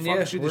 I mean, we'll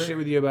yeah, shoot the we're- shit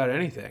with you about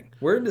anything.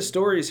 We're into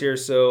stories here,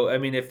 so I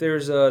mean, if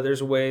there's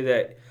a way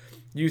that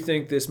you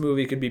think this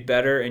movie could be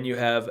better and you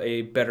have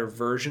a better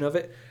version of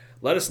it,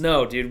 let us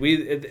know, dude.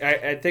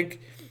 I think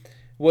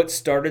what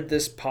started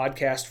this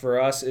podcast for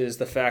us is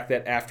the fact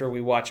that after we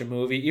watch a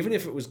movie, even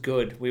if it was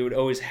good, we would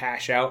always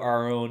hash out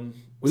our own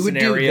We would do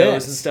scenarios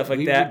this. and stuff like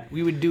we that.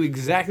 we would do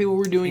exactly what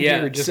we're doing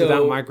Yeah, here, just so-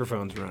 without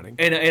microphones running.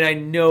 And I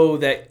know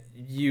that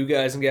you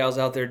guys and gals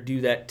out there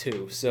do that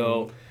too.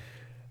 So,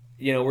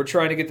 you know, we're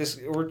trying to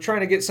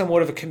get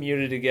somewhat of a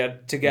community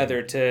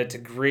together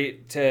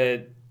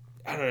to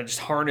I don't know, just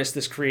harness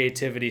this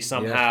creativity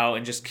somehow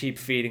and just keep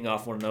feeding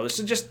off one another.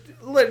 So just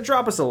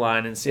drop us a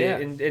line and see Yeah.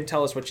 and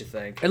tell us what you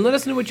think. And let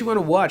us know what you want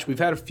to watch. We've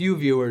had a few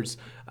viewers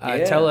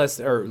Yeah. tell us,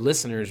 or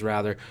listeners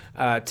rather,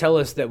 tell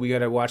us that we got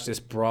to watch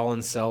this Brawl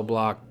in Cell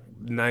Block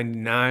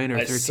 99 or I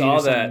 13 saw or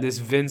something, that. this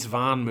Vince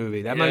Vaughn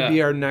movie. That Yeah. might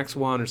be our next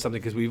one or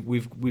something because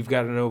we've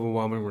got an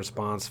overwhelming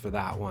response for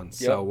that one.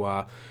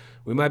 So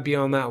we might be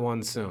on that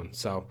one soon.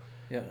 So,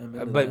 Yeah,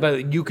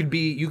 but you could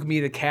be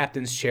the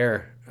captain's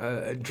chair.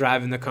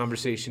 Driving the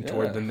conversation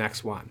toward the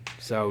next one.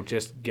 So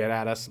just get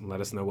at us and let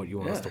us know what you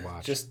want us to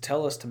watch. Just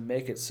tell us to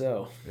make it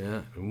so.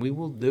 Yeah, and we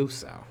will do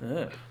so.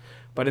 Yeah.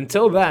 But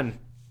until then,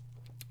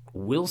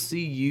 we'll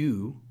see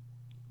you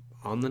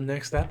on the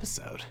next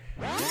episode.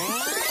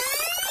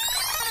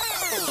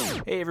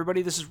 Hey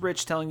everybody, this is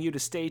Rich telling you to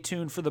stay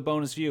tuned for the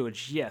bonus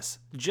viewage. Yes,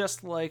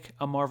 just like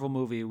a Marvel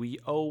movie, we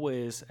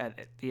always,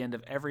 at the end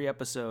of every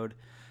episode,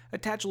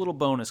 attach a little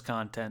bonus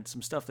content,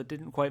 some stuff that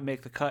didn't quite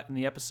make the cut in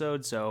the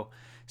episode, so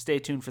stay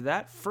tuned for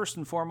that. First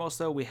and foremost,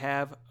 though, we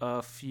have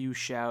a few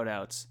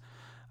shout-outs.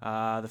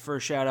 The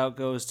first shout-out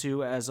goes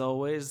to, as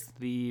always,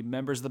 the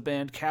members of the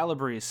band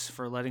Calabrese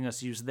for letting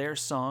us use their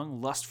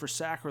song, Lust for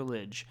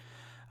Sacrilege.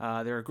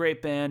 They're a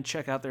great band.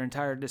 Check out their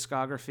entire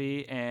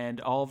discography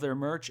and all of their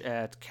merch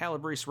at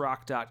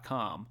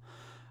calabreserock.com.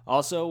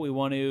 Also, we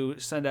want to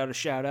send out a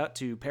shout out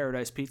to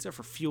Paradise Pizza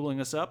for fueling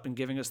us up and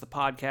giving us the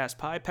podcast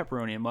pie,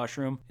 pepperoni, and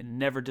mushroom. It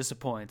never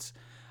disappoints.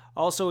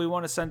 Also, we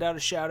want to send out a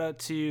shout out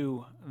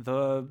to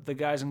the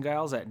guys and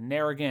gals at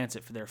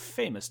Narragansett for their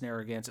famous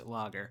Narragansett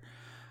lager.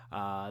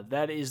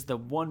 That is the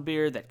one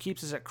beer that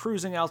keeps us at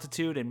cruising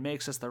altitude and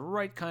makes us the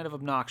right kind of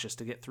obnoxious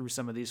to get through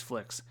some of these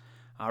flicks.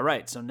 All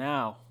right, so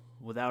now,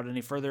 without any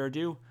further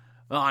ado,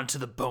 on to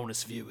the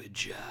bonus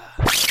viewage.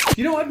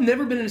 You know, I've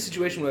never been in a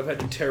situation where I've had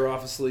to tear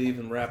off a sleeve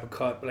and wrap a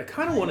cut, but I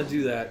kind of want to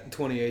do that in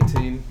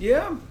 2018.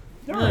 Yeah. All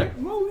right.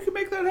 Well, we can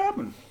make that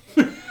happen.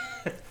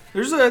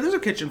 There's a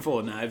kitchen full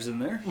of knives in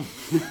there.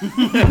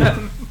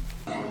 Yeah,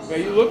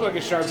 you look like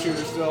a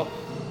sharpshooter still.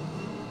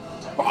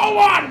 Hold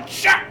on!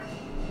 Shit!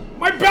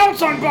 My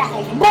belt's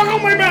unbuckled! Buckle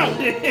my belt!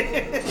 My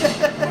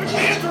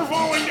pants are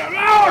falling down!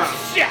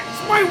 Oh, shit!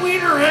 Is my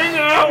wiener hanging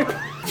out?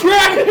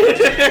 Grab it!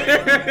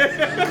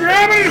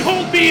 Grab it and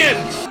hold me in!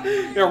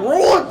 Yeah,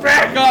 roll it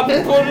back up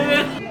and put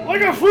it in!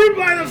 like a fruit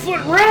by the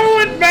foot. Roll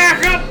it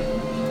back up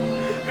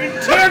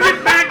and tug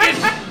it back in.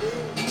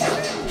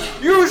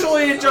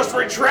 Usually it just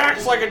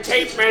retracts like a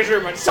tape measure,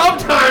 but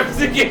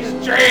sometimes it gets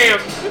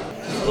jammed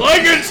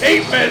like a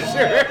tape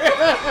measure.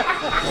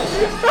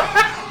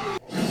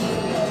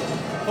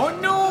 Oh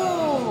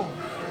no!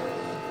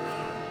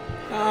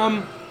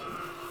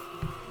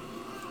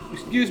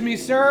 Excuse me,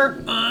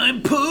 sir.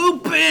 I'm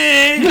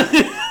pooping.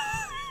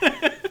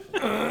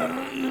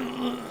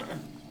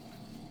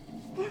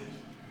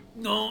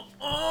 No,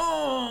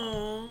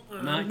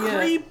 I'm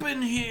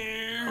creeping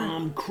here.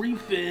 I'm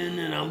creeping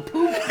and I'm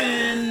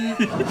pooping.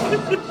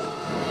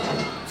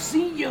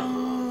 See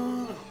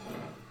ya.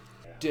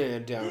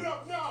 Stand down. You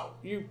don't know.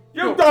 You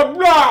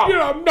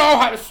don't know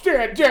how to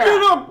stand down. You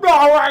don't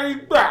know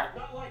anything.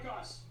 Not like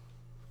us.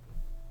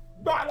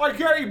 Not like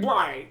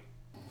anybody.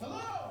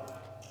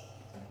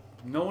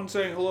 No one's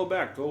saying hello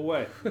back. Go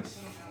away.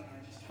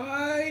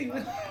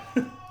 Hi.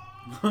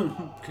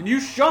 Can you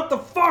shut the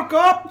fuck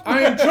up?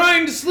 I am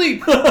trying to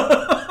sleep.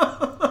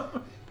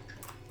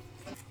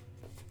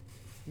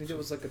 Think it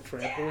was like a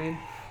trampoline.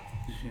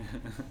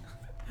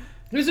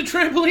 There's a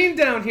trampoline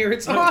down here.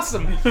 It's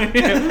awesome.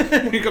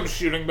 He comes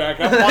shooting back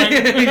up.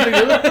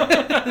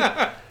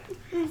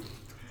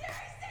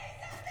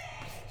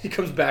 He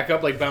comes back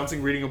up like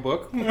bouncing, reading a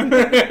book. You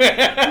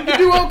can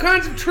do all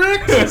kinds of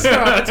tricks and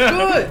stuff. It's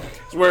good.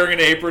 He's wearing an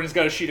apron. He's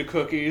got a sheet of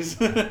cookies.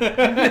 He's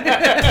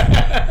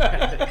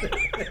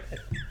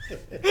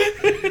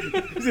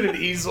in an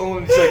easel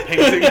and he's like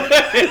painting.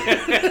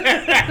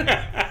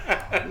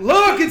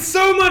 Look, it's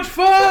so much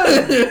fun.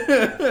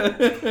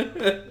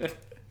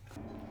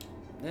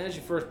 There's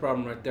your first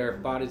problem right there.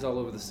 Bodies all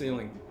over the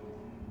ceiling.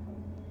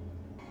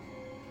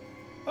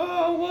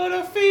 Oh, what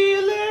a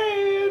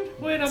feeling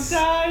when I'm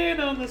dying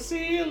on the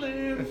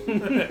ceiling.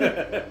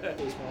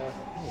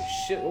 Holy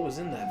shit, what was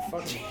in that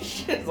fucking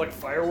It's like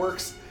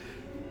fireworks.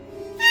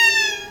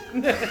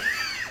 She's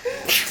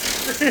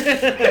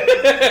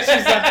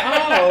like,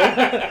 oh.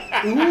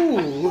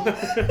 Ooh.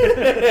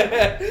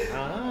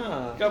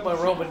 Ah. Got my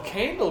Roman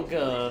candle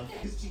gun.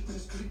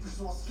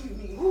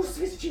 Who's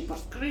this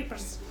Jeepers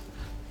Creepers?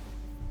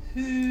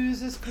 Who's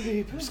this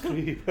Creepers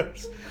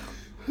Creepers?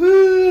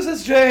 Who's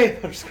this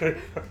Jeepers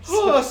Creepers?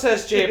 Who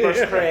says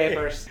Jeepers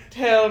Creepers?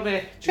 Tell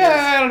me.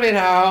 Tell me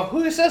now,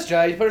 who says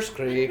Jeepers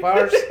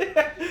Creepers?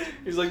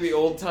 He's like the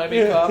old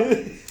timey cop.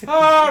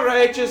 All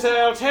right,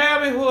 Giselle,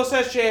 tell me who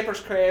says Jeepers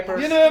Creepers.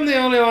 You know I'm the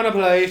only one to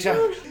play you.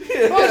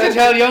 Why don't you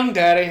tell young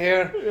daddy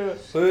here?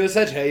 Who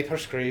says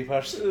Jeepers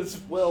Creepers? It's,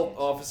 well,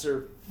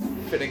 Officer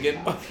Finnegan.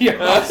 Yeah.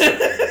 Officer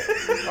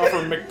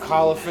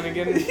McCullough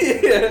Finnegan.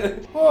 Yeah.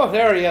 Oh,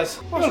 there he is.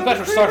 Well,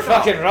 better start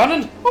fucking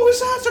running. Oh, he's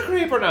such a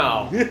creeper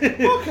now.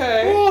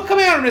 Okay. Oh, come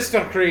here,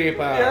 Mr.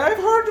 Creeper. Yeah, I've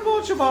heard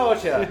much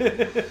about you.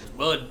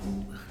 Well,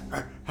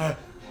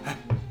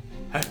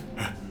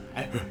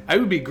 I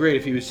would be great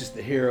if he was just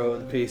the hero of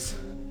the piece.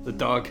 The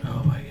dog.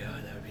 oh my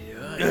god, that would be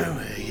oh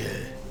my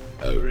god.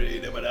 Oh,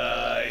 really, but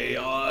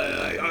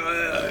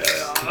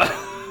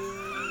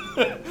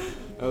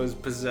I was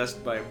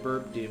possessed by a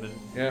burp demon.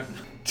 Yeah.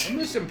 I'm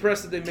just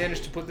impressed that they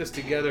managed to put this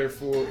together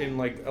in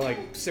like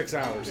 6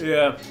 hours.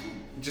 Yeah.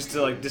 Just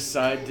to like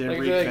decide to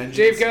wreak vengeance.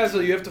 Dave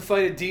Caswell, you have to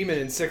fight a demon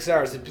in 6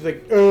 hours. It'd be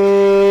like,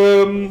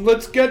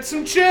 let's get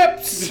some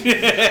chips.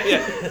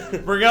 Yeah.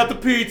 Bring out the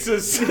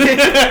pizzas. Bring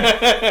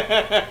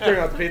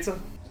out the pizza. Is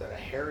that a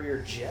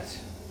Harrier jet?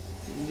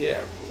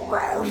 Yeah.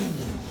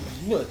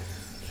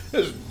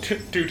 This is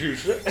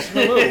 226.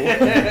 Hello.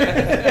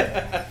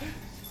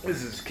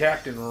 This is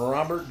Captain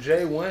Robert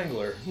J.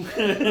 Wangler.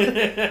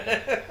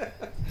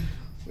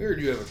 We heard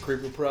you have a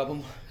creeper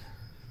problem.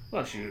 Why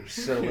don't you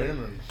settle in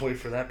and wait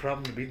for that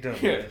problem to be done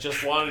Yeah, with?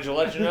 just wanted to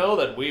let you know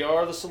that we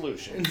are the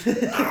solution.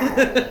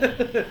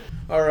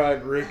 All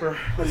right, Reaper.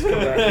 Let's come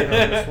back in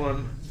on this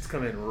one. It's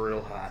coming in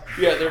real hot.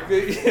 Yeah,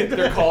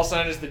 their call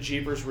sign is the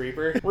Jeepers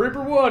Reaper.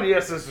 Reaper 1,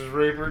 yes, this is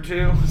Reaper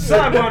 2.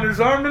 Sidewinder's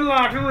armed and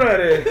locked and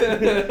ready.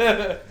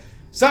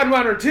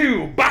 Sidewinder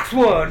 2, box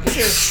 1.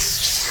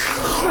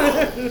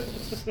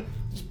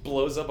 Just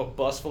blows up a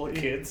bus full of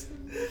kids.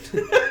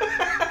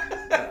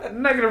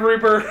 Negative,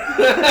 Reaper.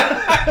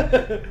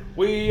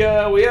 We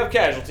have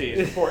casualties.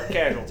 Report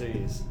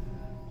casualties.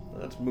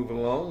 Let's move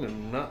along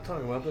and not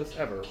talk about this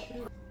ever.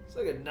 It's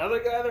like another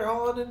guy they're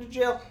hauling into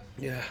jail.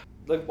 Yeah.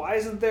 Like, why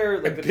isn't there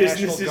like the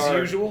Business National as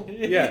Guard? usual?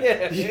 Yeah.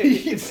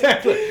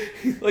 Exactly.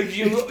 Like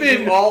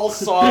you all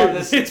saw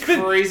this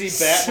crazy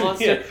bat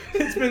monster. Yeah,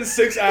 it's been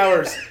 6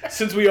 hours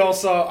since we all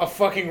saw a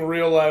fucking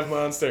real live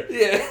monster.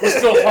 Yeah. We're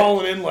still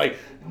hauling in like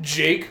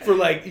Jake for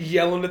like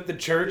yelling at the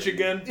church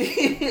again.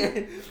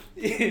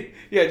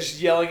 Yeah, just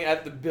yelling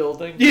at the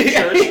building.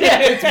 Yeah, Church.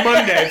 it's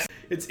Monday.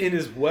 It's in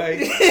his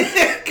way.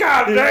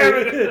 God damn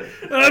it!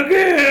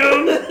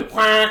 Again!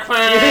 Quack,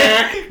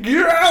 quack.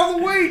 Get out of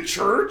the way,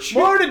 church.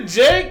 Morning,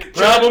 Jake.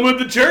 Problem with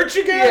the church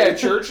Yeah, again?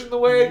 church in the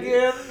way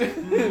again.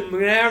 We're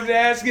gonna have to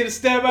ask you to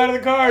step out of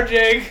the car,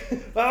 Jake.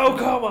 Oh,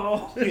 come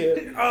on.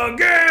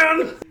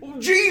 Again.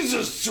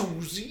 Jesus,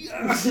 Susie.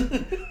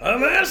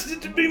 I've asked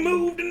it to be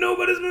moved and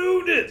nobody's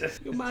moved it.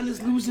 Your mind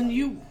is losing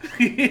you.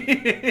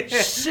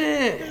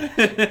 Shit.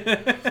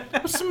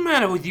 What's the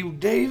matter with you,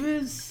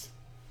 Davis?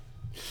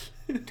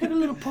 Take a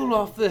little pull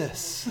off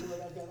this.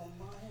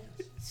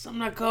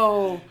 Something I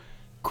call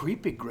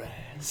creepy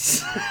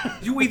grass.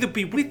 You either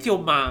be with your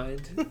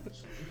mind,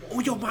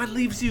 or your mind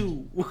leaves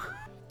you.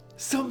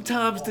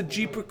 Sometimes the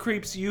Jeeper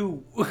creeps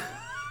you.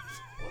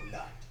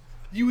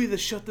 You either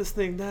shut this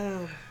thing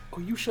down,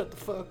 or you shut the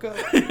fuck up.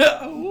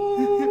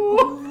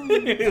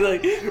 he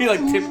like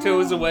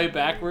tiptoes away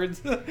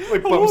backwards.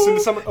 Like bumps into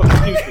someone. Oh,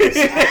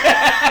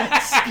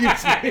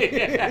 excuse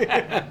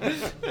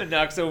me.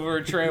 Knocks over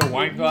a tray of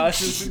wine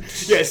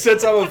glasses. Yeah,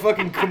 sets up a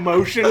fucking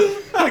commotion.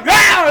 Like,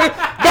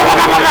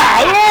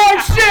 oh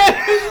shit!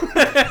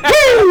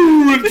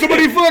 Woo!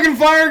 Somebody fucking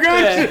fire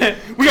guns. Yeah.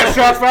 We got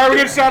shots fired. We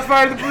got shots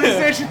fired at the police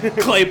station.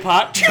 Clay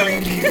pot.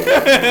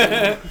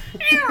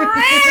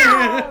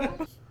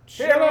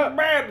 Shut up,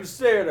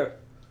 Babysitter.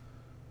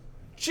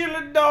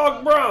 Chili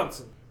Dog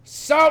Bronson.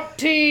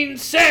 Saltine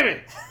Sammy.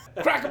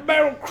 Cracker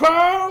Barrel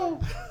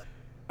Crawl.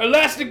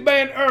 Elastic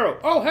Band Earl.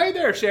 Oh, hey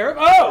there, Sheriff.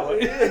 Oh,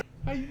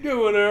 how you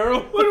doing,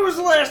 Earl? When was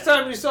the last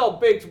time you saw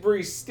Baked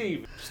Brie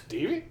Stevie?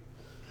 Stevie?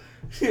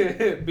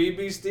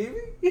 BB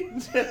Stevie?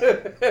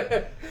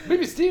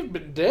 Maybe Steve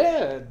been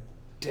dead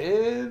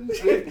 10,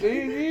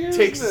 15 years.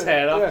 Takes his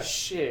hat off. Yeah.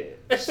 Shit.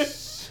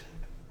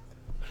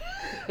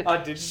 I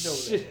didn't know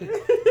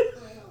that.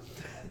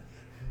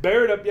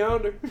 Buried up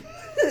yonder.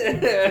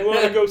 You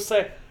want to go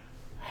say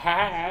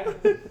hi?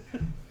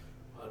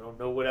 I don't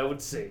know what I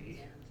would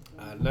say.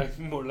 I'd like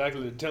more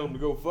likely to tell him to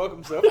go fuck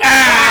himself.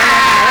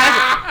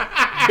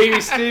 Baby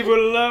Steve would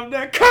have loved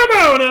that. Come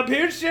on up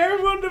here,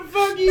 Sheriff. What the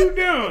fuck you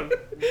doing?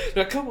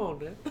 Now come on,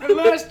 man.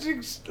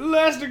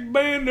 Elastic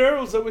Band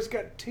Earl's always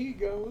got tea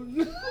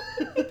going.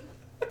 I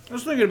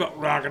was thinking about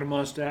rocking a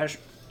mustache,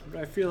 but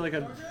I feel like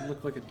I'd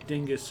look like a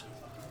dingus.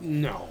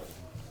 No.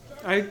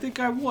 I think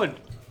I would.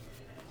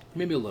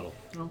 Maybe a little.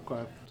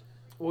 Okay.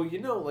 Well, you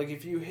know, like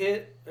if you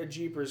hit a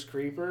Jeepers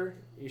Creeper,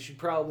 you should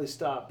probably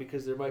stop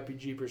because there might be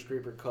Jeepers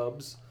Creeper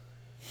cubs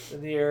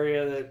in the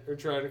area that are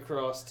trying to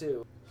cross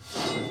too.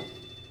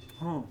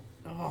 Huh.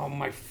 Oh,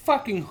 my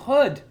fucking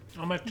hood.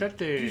 Oh, my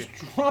tete.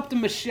 Dropped a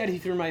machete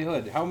through my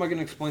hood. How am I going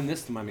to explain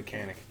this to my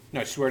mechanic?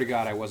 No, I swear to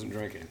God, I wasn't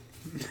drinking.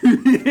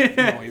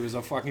 No, he was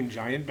a fucking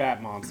giant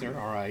bat monster,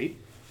 all right.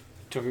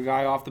 Took a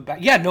guy off the back.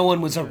 Yeah, no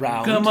one was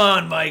around. Come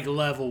on, Mike,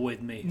 level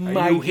with me.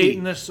 Are you Mikey.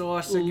 hating the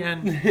sauce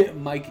again?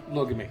 Mike,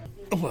 look at me.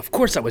 Oh, of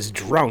course I was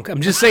drunk.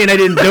 I'm just saying I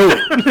didn't do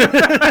it.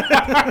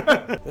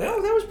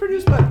 No, that was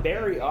produced by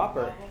Barry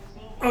Opper.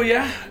 Oh,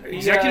 yeah?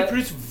 Executive Yeah.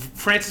 producer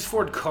Francis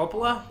Ford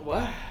Coppola?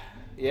 What?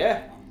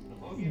 Yeah.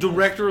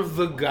 Director of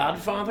The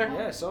Godfather?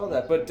 Yeah, I saw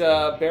that. But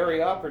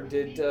Barry Opper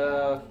did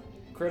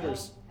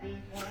Critters.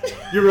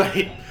 You're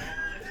right.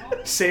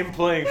 Same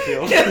playing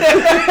field.